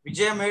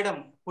 Vijaya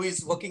Madam, who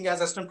is working as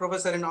assistant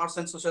professor in Arts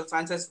and Social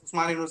Sciences,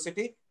 Usman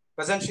University.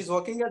 Present, she's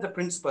working as a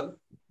principal,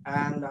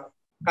 and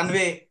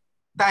convey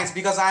thanks,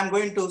 because I am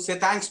going to say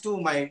thanks to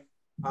my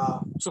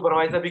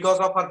supervisor because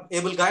of her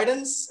able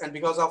guidance and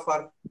because of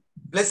her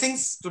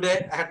blessings.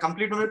 Today, I had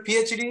completed my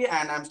PhD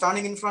and I'm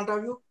standing in front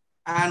of you.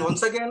 And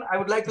once again, I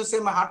would like to say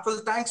my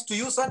heartfelt thanks to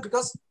you, sir,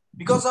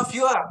 because of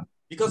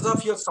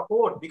your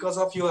support, because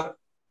of your,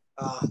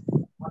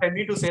 what I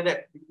mean to say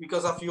that,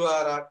 because of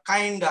your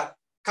kind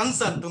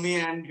concern to me,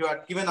 and you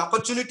have given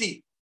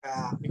opportunity.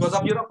 Because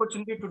of your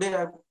opportunity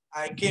today,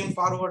 I came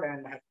forward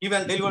and have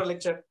given delivered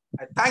lecture.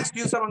 Thanks to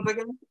you, sir, once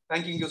again.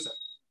 Thanking you, sir.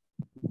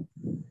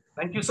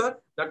 Thank you, sir.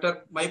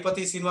 Dr.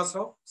 Mahipati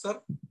Srinivasrao, sir.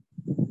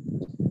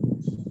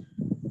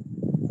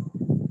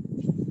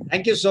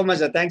 Thank you so much,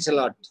 sir. Thanks a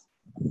lot.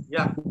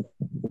 Yeah.